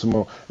up Joe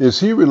Simone. Is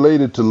he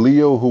related to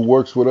Leo, who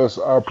works with us,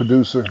 our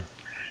producer?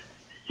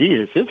 He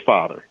is his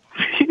father.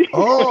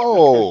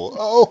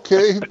 Oh,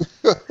 okay.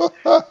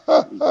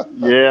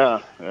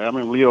 Yeah, I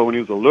mean Leo when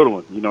he was a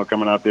little one,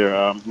 coming out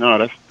there.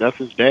 No, that's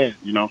his dad.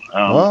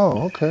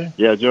 Oh, okay.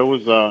 Yeah, Joe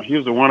was he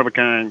was a one of a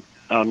kind.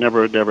 I'll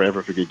never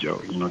ever forget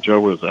Joe. Joe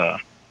was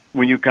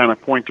when you kind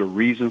of point to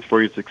reasons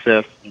for your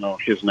success,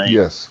 his name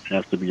Yes.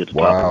 has to be at the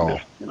Wow. top of the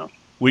list.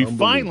 We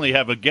finally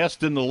have a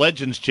guest in the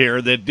Legends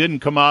chair that didn't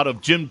come out of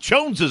Jim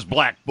Jones's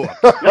Black Book.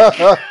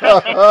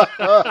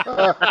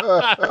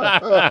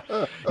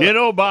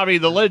 Bobby,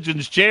 the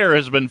Legends chair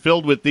has been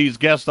filled with these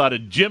guests out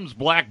of Jim's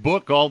Black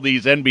Book, all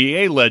these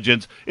NBA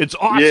legends. It's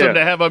awesome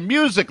to have a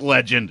music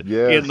legend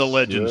in the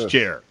Legends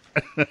chair.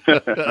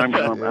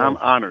 I'm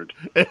honored.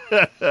 All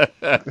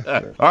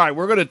right,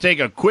 we're going to take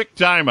a quick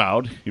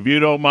timeout. If you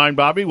don't mind,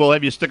 Bobby, we'll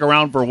have you stick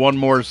around for one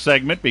more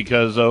segment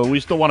because we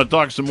still want to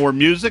talk some more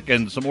music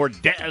and some more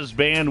Dazz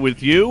Band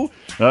with you.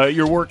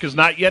 Your work is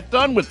not yet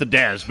done with the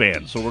Dazz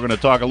Band, so we're going to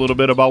talk a little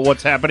bit about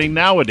what's happening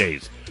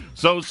nowadays.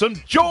 So some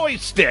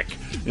Joystick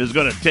is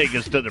going to take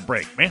us to the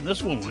break. Man,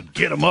 this one would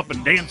get them up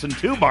and dancing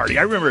too, Marty.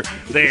 I remember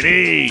saying,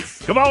 hey,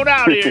 come on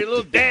out here,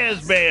 little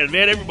Dazz Band.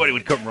 Man, everybody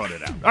would come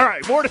running out. All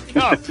right, more to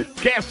come.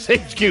 Cavs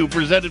HQ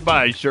presented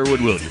by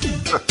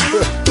Sherwin-Williams.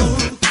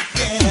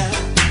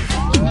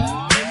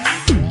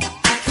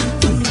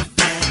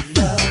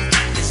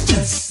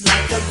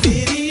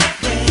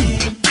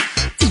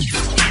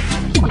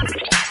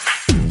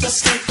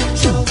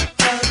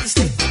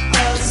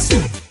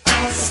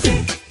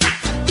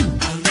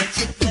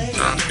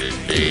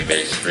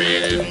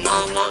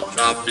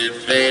 Drop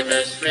it,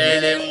 baby,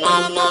 spread it,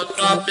 mama.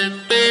 Drop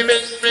it, baby,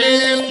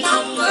 spread it,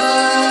 mama.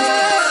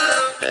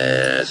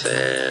 Yes,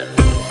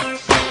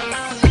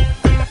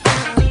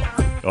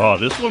 Oh,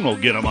 this one will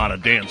get them on a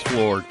dance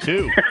floor,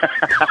 too.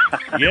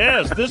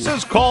 Yes, this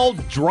is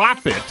called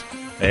Drop It.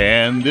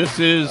 And this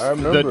is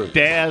the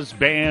Dazz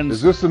Band's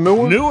Is this the new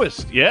one?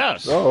 newest,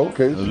 yes. Oh,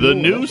 okay. The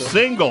new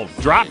single,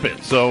 Drop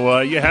It. So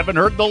you haven't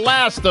heard the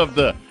last of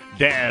the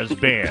Dazz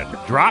Band.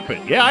 Drop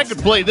It. Yeah, I could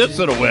play this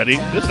at a wedding.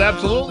 This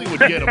absolutely would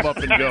get them up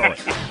and going.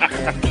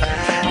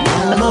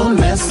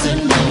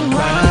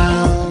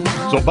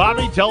 So,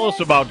 Bobby, tell us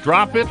about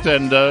Drop It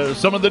and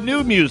some of the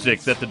new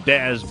music that the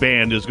Dazz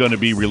Band is going to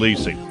be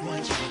releasing.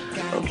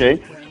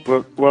 Okay.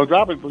 Well,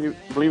 Drop It,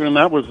 believe it or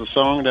not, was a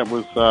song that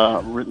was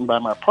written by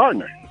my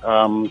partner.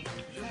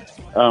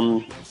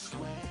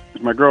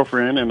 My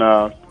girlfriend,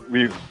 and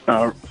we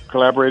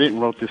collaborated and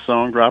wrote this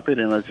song, Drop It,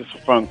 and it's just a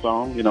fun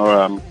song.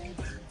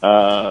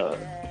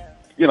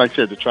 Like I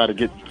said, to try to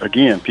get,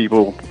 again,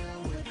 people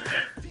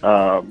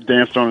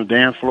danced on the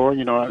dance floor.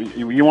 You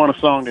want a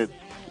song that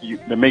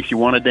makes you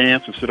want to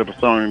dance instead of a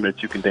song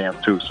that you can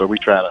dance to. So we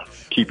try to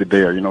keep it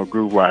there,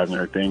 groove-wise and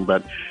everything.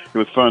 But it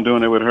was fun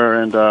doing it with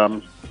her,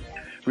 and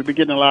we've been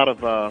getting a lot of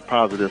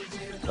positive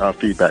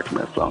feedback from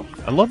that song.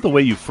 I love the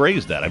way you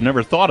phrased that. I've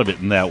never thought of it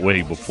in that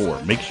way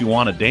before. Makes you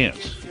want to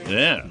dance.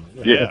 Yeah.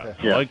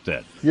 I like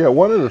that. Yeah,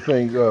 one of the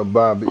things,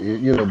 Bob,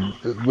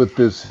 with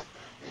this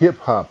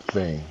hip-hop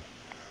thing,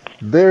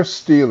 they're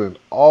stealing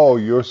all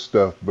your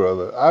stuff,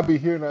 brother. I be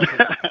hearing that.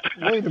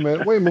 Wait a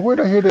minute, where'd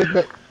I hear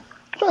that?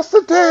 That's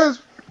the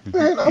Dazz.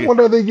 Man, I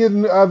wonder, are they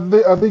getting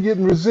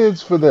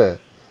resids for that?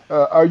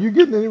 Are you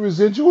getting any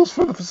residuals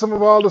for some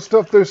of all the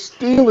stuff they're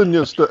stealing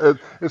your stuff?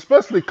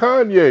 Especially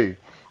Kanye.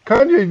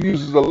 Kanye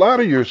uses a lot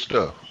of your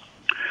stuff.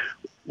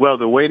 Well,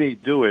 the way they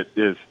do it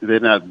is they're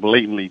not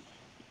blatantly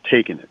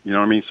taking it. You know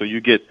what I mean? So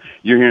you're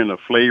hearing the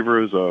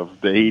flavors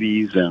of the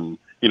 80s and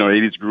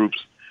 80s groups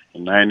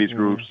and 90s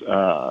groups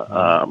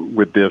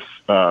with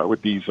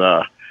these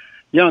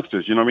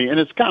youngsters. You know what I mean? And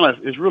it's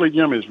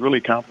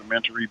really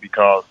complimentary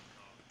because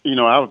I'm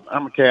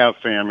a Cavs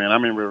fan, man. I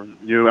remember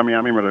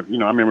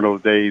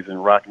those days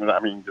and rocking.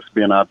 Just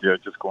being out there,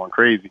 just going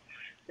crazy.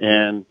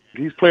 And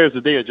these players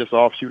today are just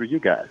offshoot of you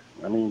guys.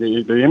 I mean,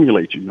 they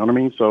emulate you. You know what I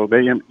mean? So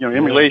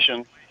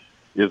emulation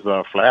is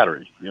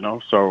flattery.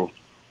 So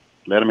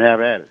let them have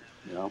at it.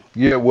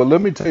 Yeah, well,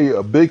 let me tell you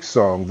a big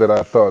song that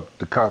I thought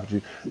the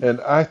competition,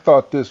 and I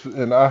thought this,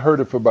 and I heard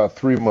it for about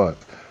 3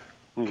 months.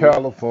 Mm-hmm.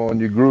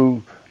 California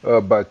Groove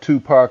by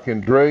Tupac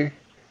and Dre.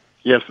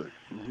 Yes, sir.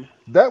 Mm-hmm.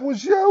 That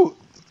was yo.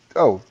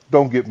 Oh,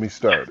 don't get me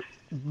started.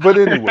 But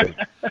anyway,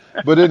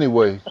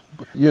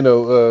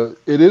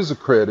 it is a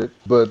credit,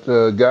 but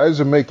guys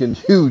are making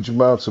huge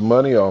amounts of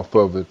money off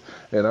of it,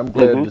 and I'm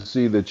glad to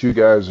see that you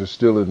guys are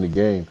still in the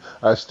game.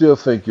 I still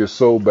think your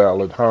soul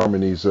ballad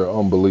harmonies are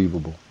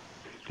unbelievable.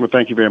 Well,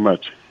 thank you very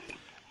much.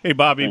 Hey,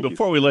 Bobby,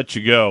 before we let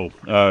you go,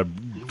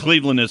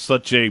 Cleveland is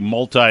such a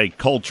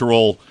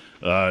multicultural,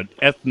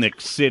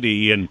 ethnic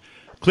city, and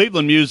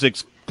Cleveland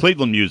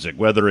music,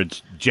 whether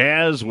it's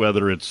jazz,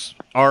 whether it's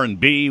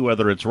R&B,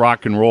 whether it's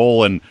rock and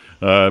roll, and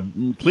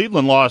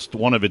Cleveland lost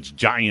one of its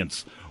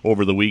giants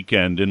over the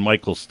weekend in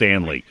Michael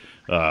Stanley.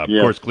 Of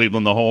course,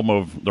 Cleveland, the home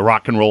of the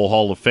Rock and Roll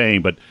Hall of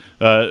Fame. But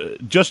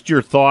just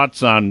your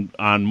thoughts on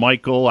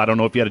Michael. I don't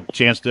know if you had a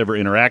chance to ever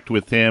interact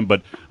with him,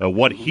 but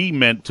what he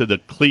meant to the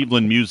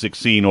Cleveland music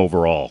scene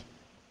overall.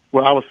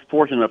 Well, I was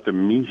fortunate enough to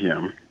meet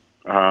him.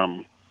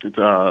 I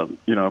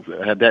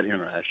had that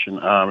interaction.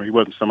 He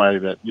wasn't somebody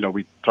that,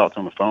 we talked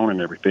on the phone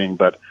and everything,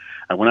 but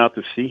I went out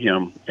to see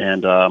him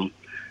and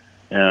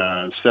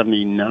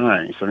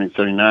 79,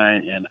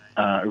 and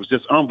it was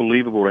just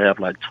unbelievable to have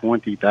like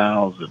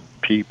 20,000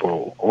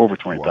 people, over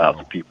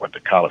 20,000 people at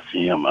the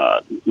Coliseum,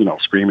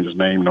 screaming his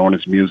name, knowing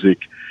his music.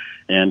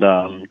 And,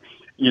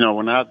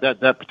 when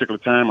that particular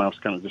time, I was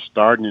kind of just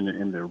starting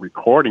in the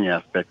recording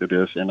aspect of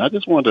this, and I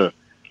just wanted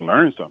to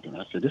learn something.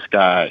 I said, this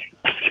guy,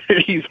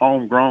 he's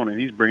homegrown, and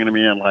he's bringing him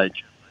in like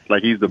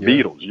he's the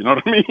Beatles, you know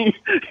what I mean?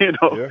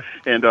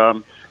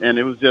 And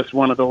it was just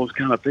one of those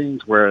kind of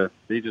things where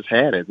they just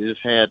had it. They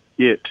just had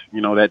it,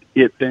 that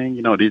it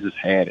thing, they just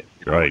had it.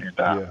 Right.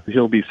 And,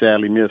 he'll be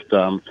sadly missed.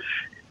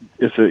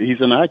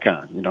 He's an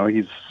icon,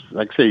 he's,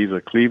 like I say, he's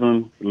a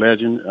Cleveland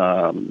legend.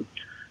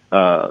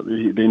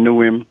 They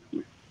knew him,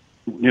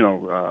 in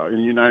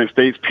the United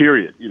States,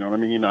 period. You know what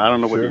I mean? I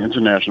don't know what the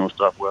international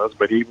stuff was,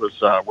 but he was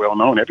well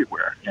known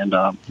everywhere. And,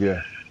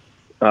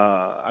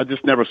 I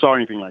just never saw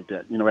anything like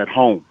that, at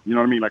home. You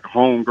know what I mean? Like a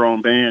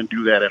homegrown band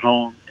do that at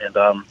home. And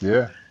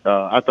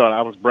I thought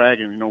I was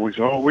bragging. We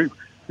said, we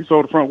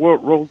sold the front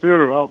row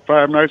theater out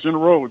 5 nights in a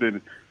row.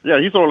 Then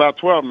he sold out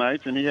 12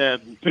 nights, and he had.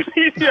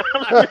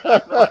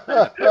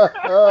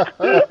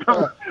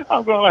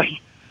 I'm going like,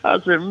 I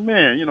said,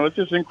 man, it's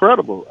just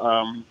incredible.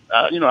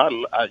 I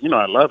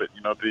love it.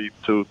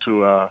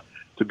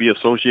 To be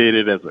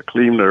associated as a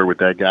Clevelander with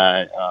that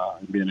guy,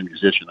 being a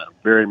musician, I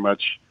very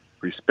much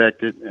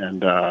respect it,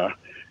 and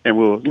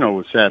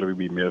will sadly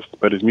be missed.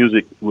 But his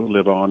music will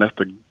live on. That's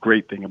the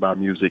great thing about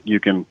music. You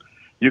can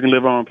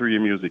live on through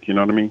your music. You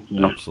know what I mean?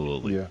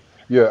 Absolutely.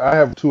 Yeah. I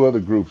have 2 other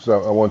groups I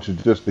want you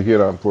just to hit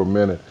on for a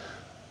minute.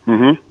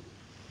 Mm-hmm.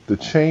 The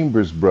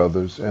Chambers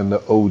Brothers and the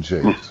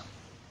OJs.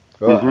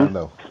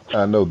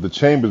 I know. The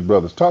Chambers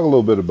Brothers. Talk a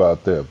little bit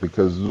about that,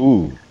 because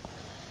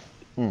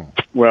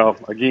Well,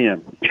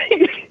 again,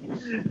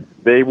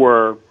 they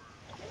were.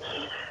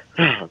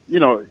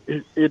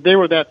 They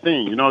were that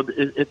thing.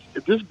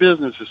 This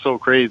business is so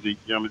crazy,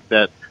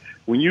 that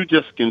when you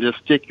can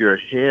stick your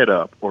head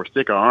up or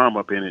stick an arm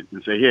up in it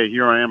and say, "Hey,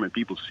 here I am," and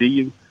people see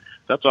you,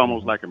 that's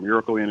almost like a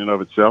miracle in and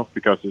of itself,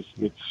 because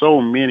it's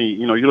so many.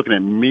 You're looking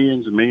at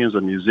millions and millions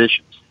of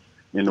musicians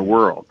in the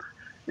world,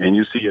 and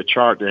you see a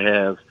chart that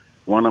has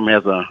one of them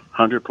has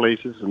 100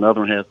 places, another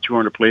one has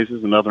 200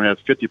 places, another one has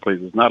 50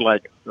 places. It's not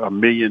like a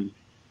million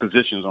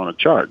positions on a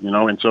chart,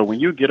 And so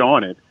when you get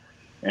on it,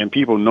 and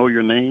people know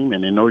your name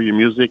and they know your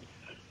music,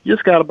 you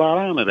just got to bow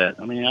down to that.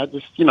 I mean, I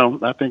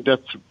think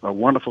that's a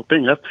wonderful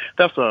thing.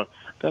 That's a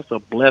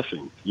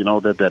blessing,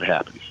 that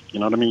happens. You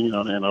know what I mean?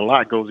 And a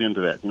lot goes into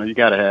that. You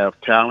got to have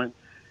talent,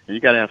 and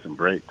you got to have some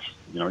breaks.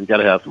 You got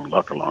to have some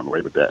luck along the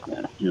way with that,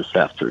 man. You just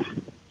have to.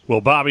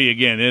 Well, Bobby,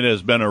 again, it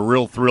has been a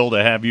real thrill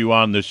to have you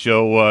on the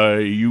show.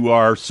 You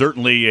are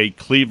certainly a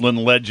Cleveland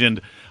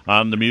legend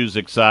on the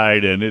music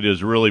side, and it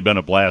has really been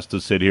a blast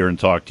to sit here and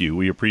talk to you.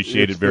 We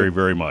appreciate it very,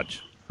 very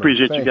much.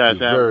 Appreciate you guys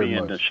having me,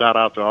 and shout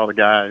out to all the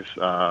guys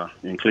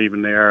in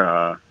Cleveland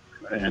there,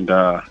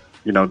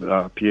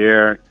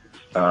 Pierre,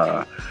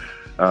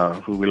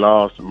 who we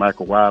lost,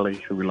 Michael Wiley,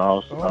 who we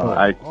lost,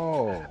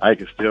 Ike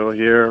is still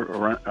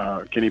here,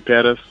 Kenny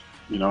Pettis,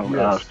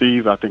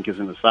 Steve, I think, is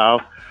in the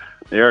South,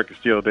 Eric is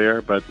still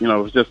there, but it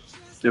was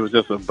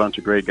just a bunch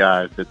of great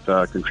guys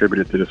that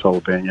contributed to this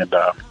whole thing, and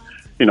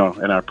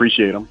and I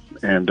appreciate them,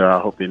 and I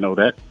hope they know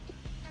that,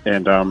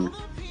 and I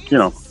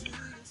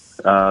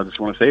just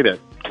want to say that.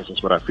 This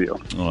is what I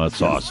feel. Oh,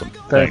 that's awesome.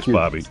 Thanks,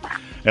 Bobby.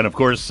 And, of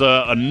course,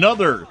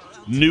 another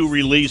new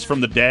release from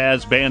the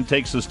Dazz Band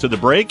takes us to the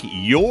break,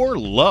 Your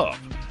Love.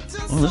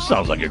 Well, this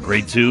sounds like a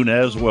great tune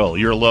as well.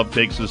 Your Love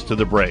takes us to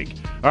the break.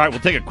 All right, we'll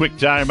take a quick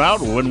time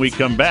out. When we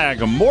come back,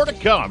 more to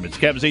come. It's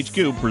Cavs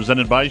HQ,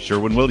 presented by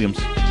Sherwin-Williams.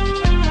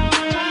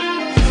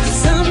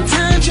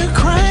 Sometimes you're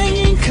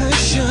crying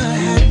 'cause you're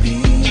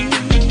happy.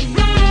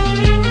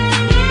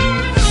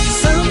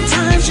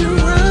 Sometimes you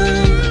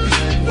run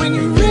when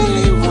you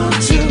really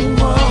want to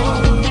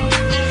walk.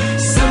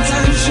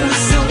 Sometimes you're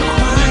so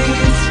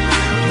quiet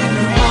when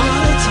you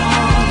want to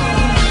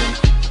talk.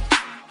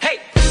 Hey!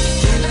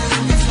 Your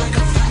love is like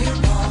a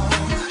fireball,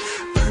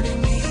 burning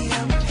me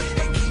up and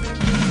keeping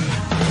me.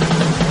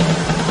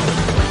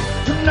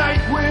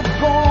 Tonight we're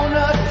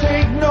gonna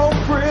take no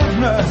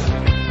prisoners.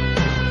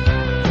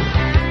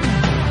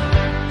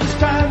 This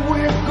time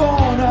we're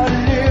gonna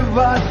live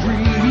our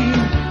dream.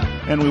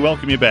 And we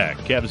welcome you back.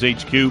 Cavs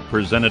HQ,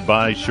 presented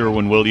by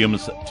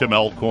Sherwin-Williams, Tim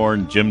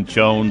Alcorn, Jim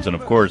Jones, and,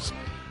 of course,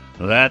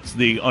 that's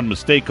the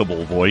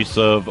unmistakable voice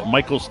of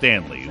Michael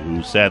Stanley,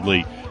 who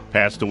sadly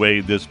passed away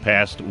this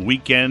past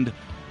weekend.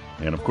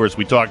 And, of course,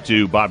 we talked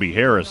to Bobby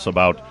Harris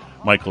about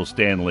Michael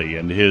Stanley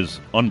and his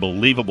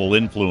unbelievable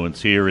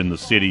influence here in the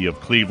city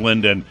of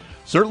Cleveland, and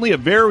certainly a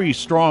very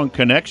strong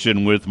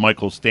connection with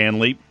Michael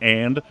Stanley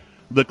and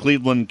the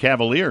Cleveland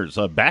Cavaliers.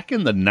 Back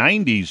in the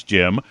 90s,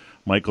 Jim,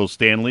 Michael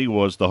Stanley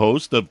was the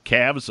host of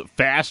Cavs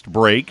Fast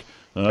Break.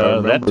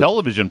 That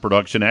television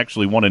production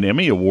actually won an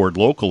Emmy Award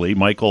locally.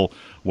 Michael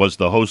was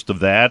the host of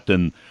that.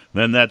 And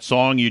then that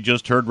song you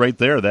just heard right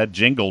there, that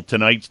jingle,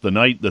 Tonight's the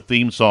Night, the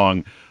theme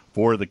song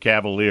for the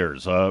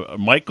Cavaliers.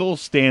 Michael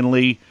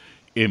Stanley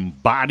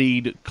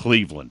embodied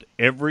Cleveland.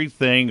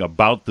 Everything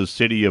about the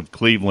city of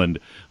Cleveland,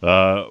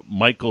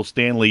 Michael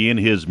Stanley in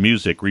his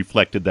music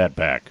reflected that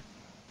back.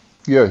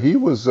 Yeah, he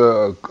was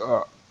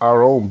our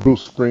own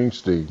Bruce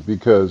Springsteen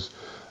because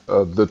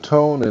the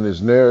tone in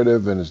his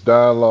narrative and his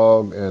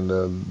dialogue and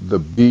the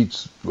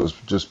beats was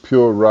just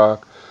pure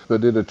rock.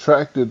 But it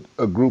attracted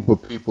a group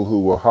of people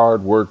who were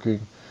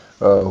hardworking,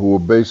 who were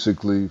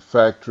basically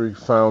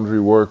foundry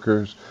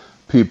workers,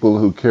 people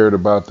who cared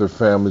about their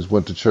families,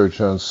 went to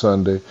church on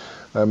Sunday.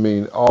 I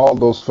mean, all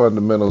those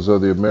fundamentals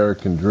of the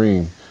American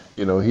dream,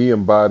 he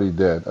embodied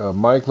that.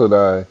 Michael and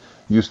I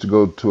used to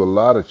go to a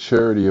lot of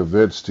charity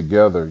events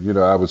together.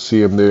 I would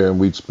see him there and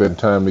we'd spend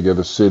time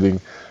together sitting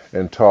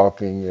and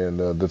talking. And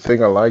the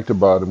thing I liked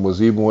about him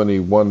was even when he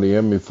won the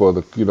Emmy for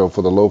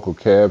the local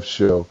Cavs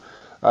show,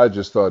 I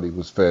just thought he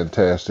was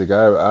fantastic.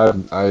 I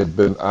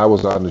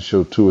was on the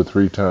show 2 or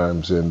 3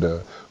 times,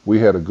 and we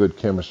had a good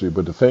chemistry.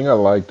 But the thing I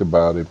liked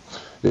about him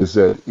is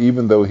that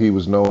even though he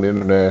was known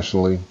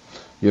internationally,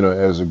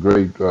 as a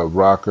great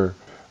rocker,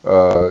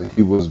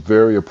 he was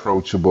very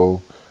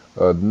approachable,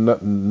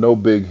 no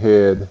big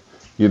head.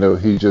 He was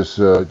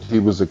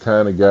the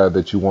kind of guy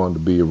that you wanted to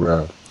be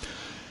around.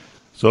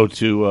 So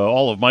to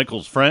all of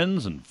Michael's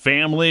friends and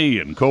family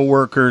and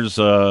coworkers,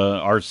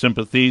 our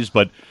sympathies.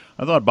 But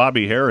I thought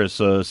Bobby Harris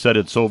said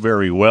it so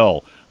very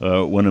well.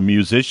 When a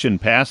musician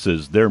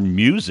passes, their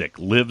music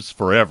lives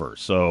forever.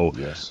 So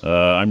yes.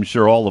 I'm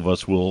sure all of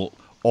us will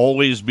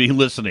always be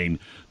listening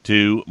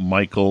to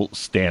Michael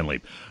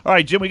Stanley. All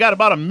right, Jim, we got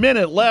about a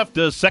minute left.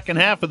 The second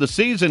half of the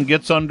season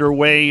gets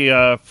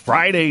underway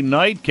Friday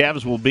night.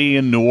 Cavs will be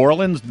in New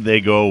Orleans.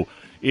 They go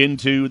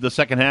into the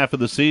second half of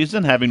the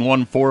season, having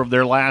won 4 of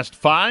their last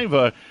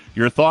 5.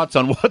 Your thoughts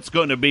on what's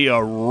going to be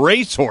a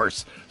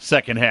racehorse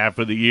second half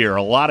of the year?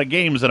 A lot of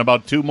games in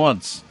about 2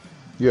 months.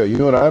 Yeah,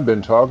 you and I have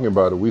been talking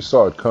about it. We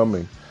saw it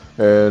coming,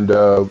 and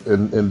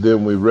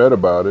then we read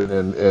about it,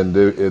 and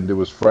it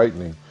was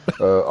frightening.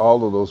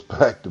 All of those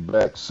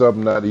back-to-back,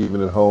 some not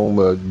even at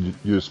home.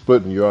 You're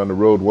splitting. You're on the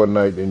road one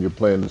night, and you're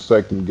playing the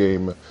second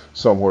game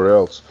somewhere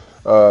else.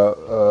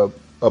 A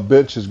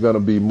bench is going to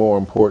be more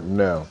important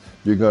now.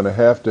 You're going to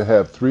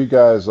have 3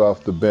 guys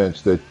off the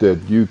bench that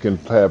you can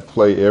have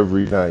play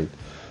every night,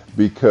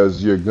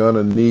 because you're going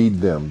to need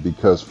them,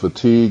 because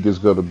fatigue is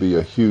going to be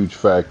a huge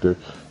factor,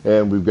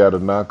 and we've got to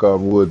knock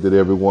on wood that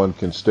everyone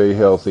can stay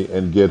healthy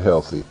and get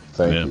healthy.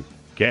 Thank you.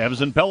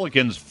 Cavs and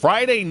Pelicans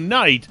Friday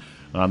night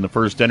on the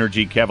First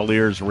Energy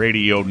Cavaliers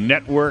Radio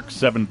Network,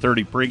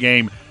 7:30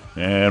 pregame,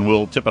 and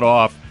we'll tip it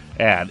off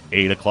at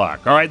 8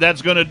 o'clock. All right,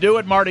 that's going to do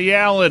it. Marty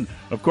Allen,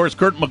 of course,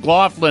 Kurt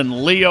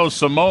McLaughlin, Leo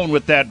Simone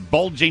with that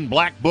bulging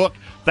black book.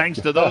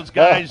 Thanks to those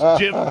guys.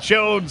 Jim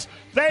Jones,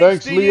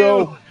 thanks to Leo.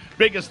 you.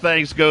 Biggest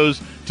thanks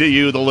goes to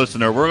you, the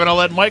listener. We're going to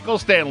let Michael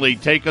Stanley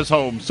take us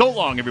home. So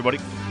long, everybody.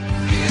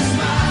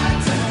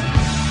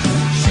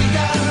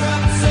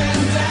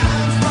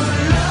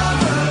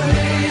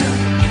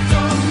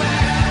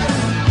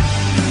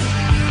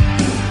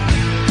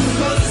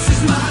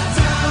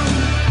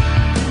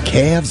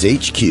 Cavs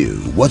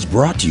HQ was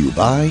brought to you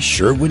by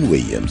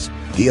Sherwin-Williams,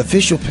 the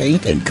official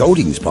paint and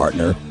coatings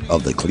partner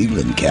of the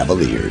Cleveland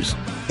Cavaliers,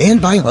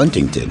 and by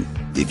Huntington.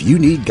 If you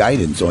need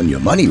guidance on your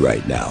money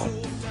right now,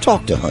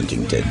 talk to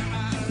Huntington.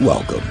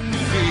 Welcome.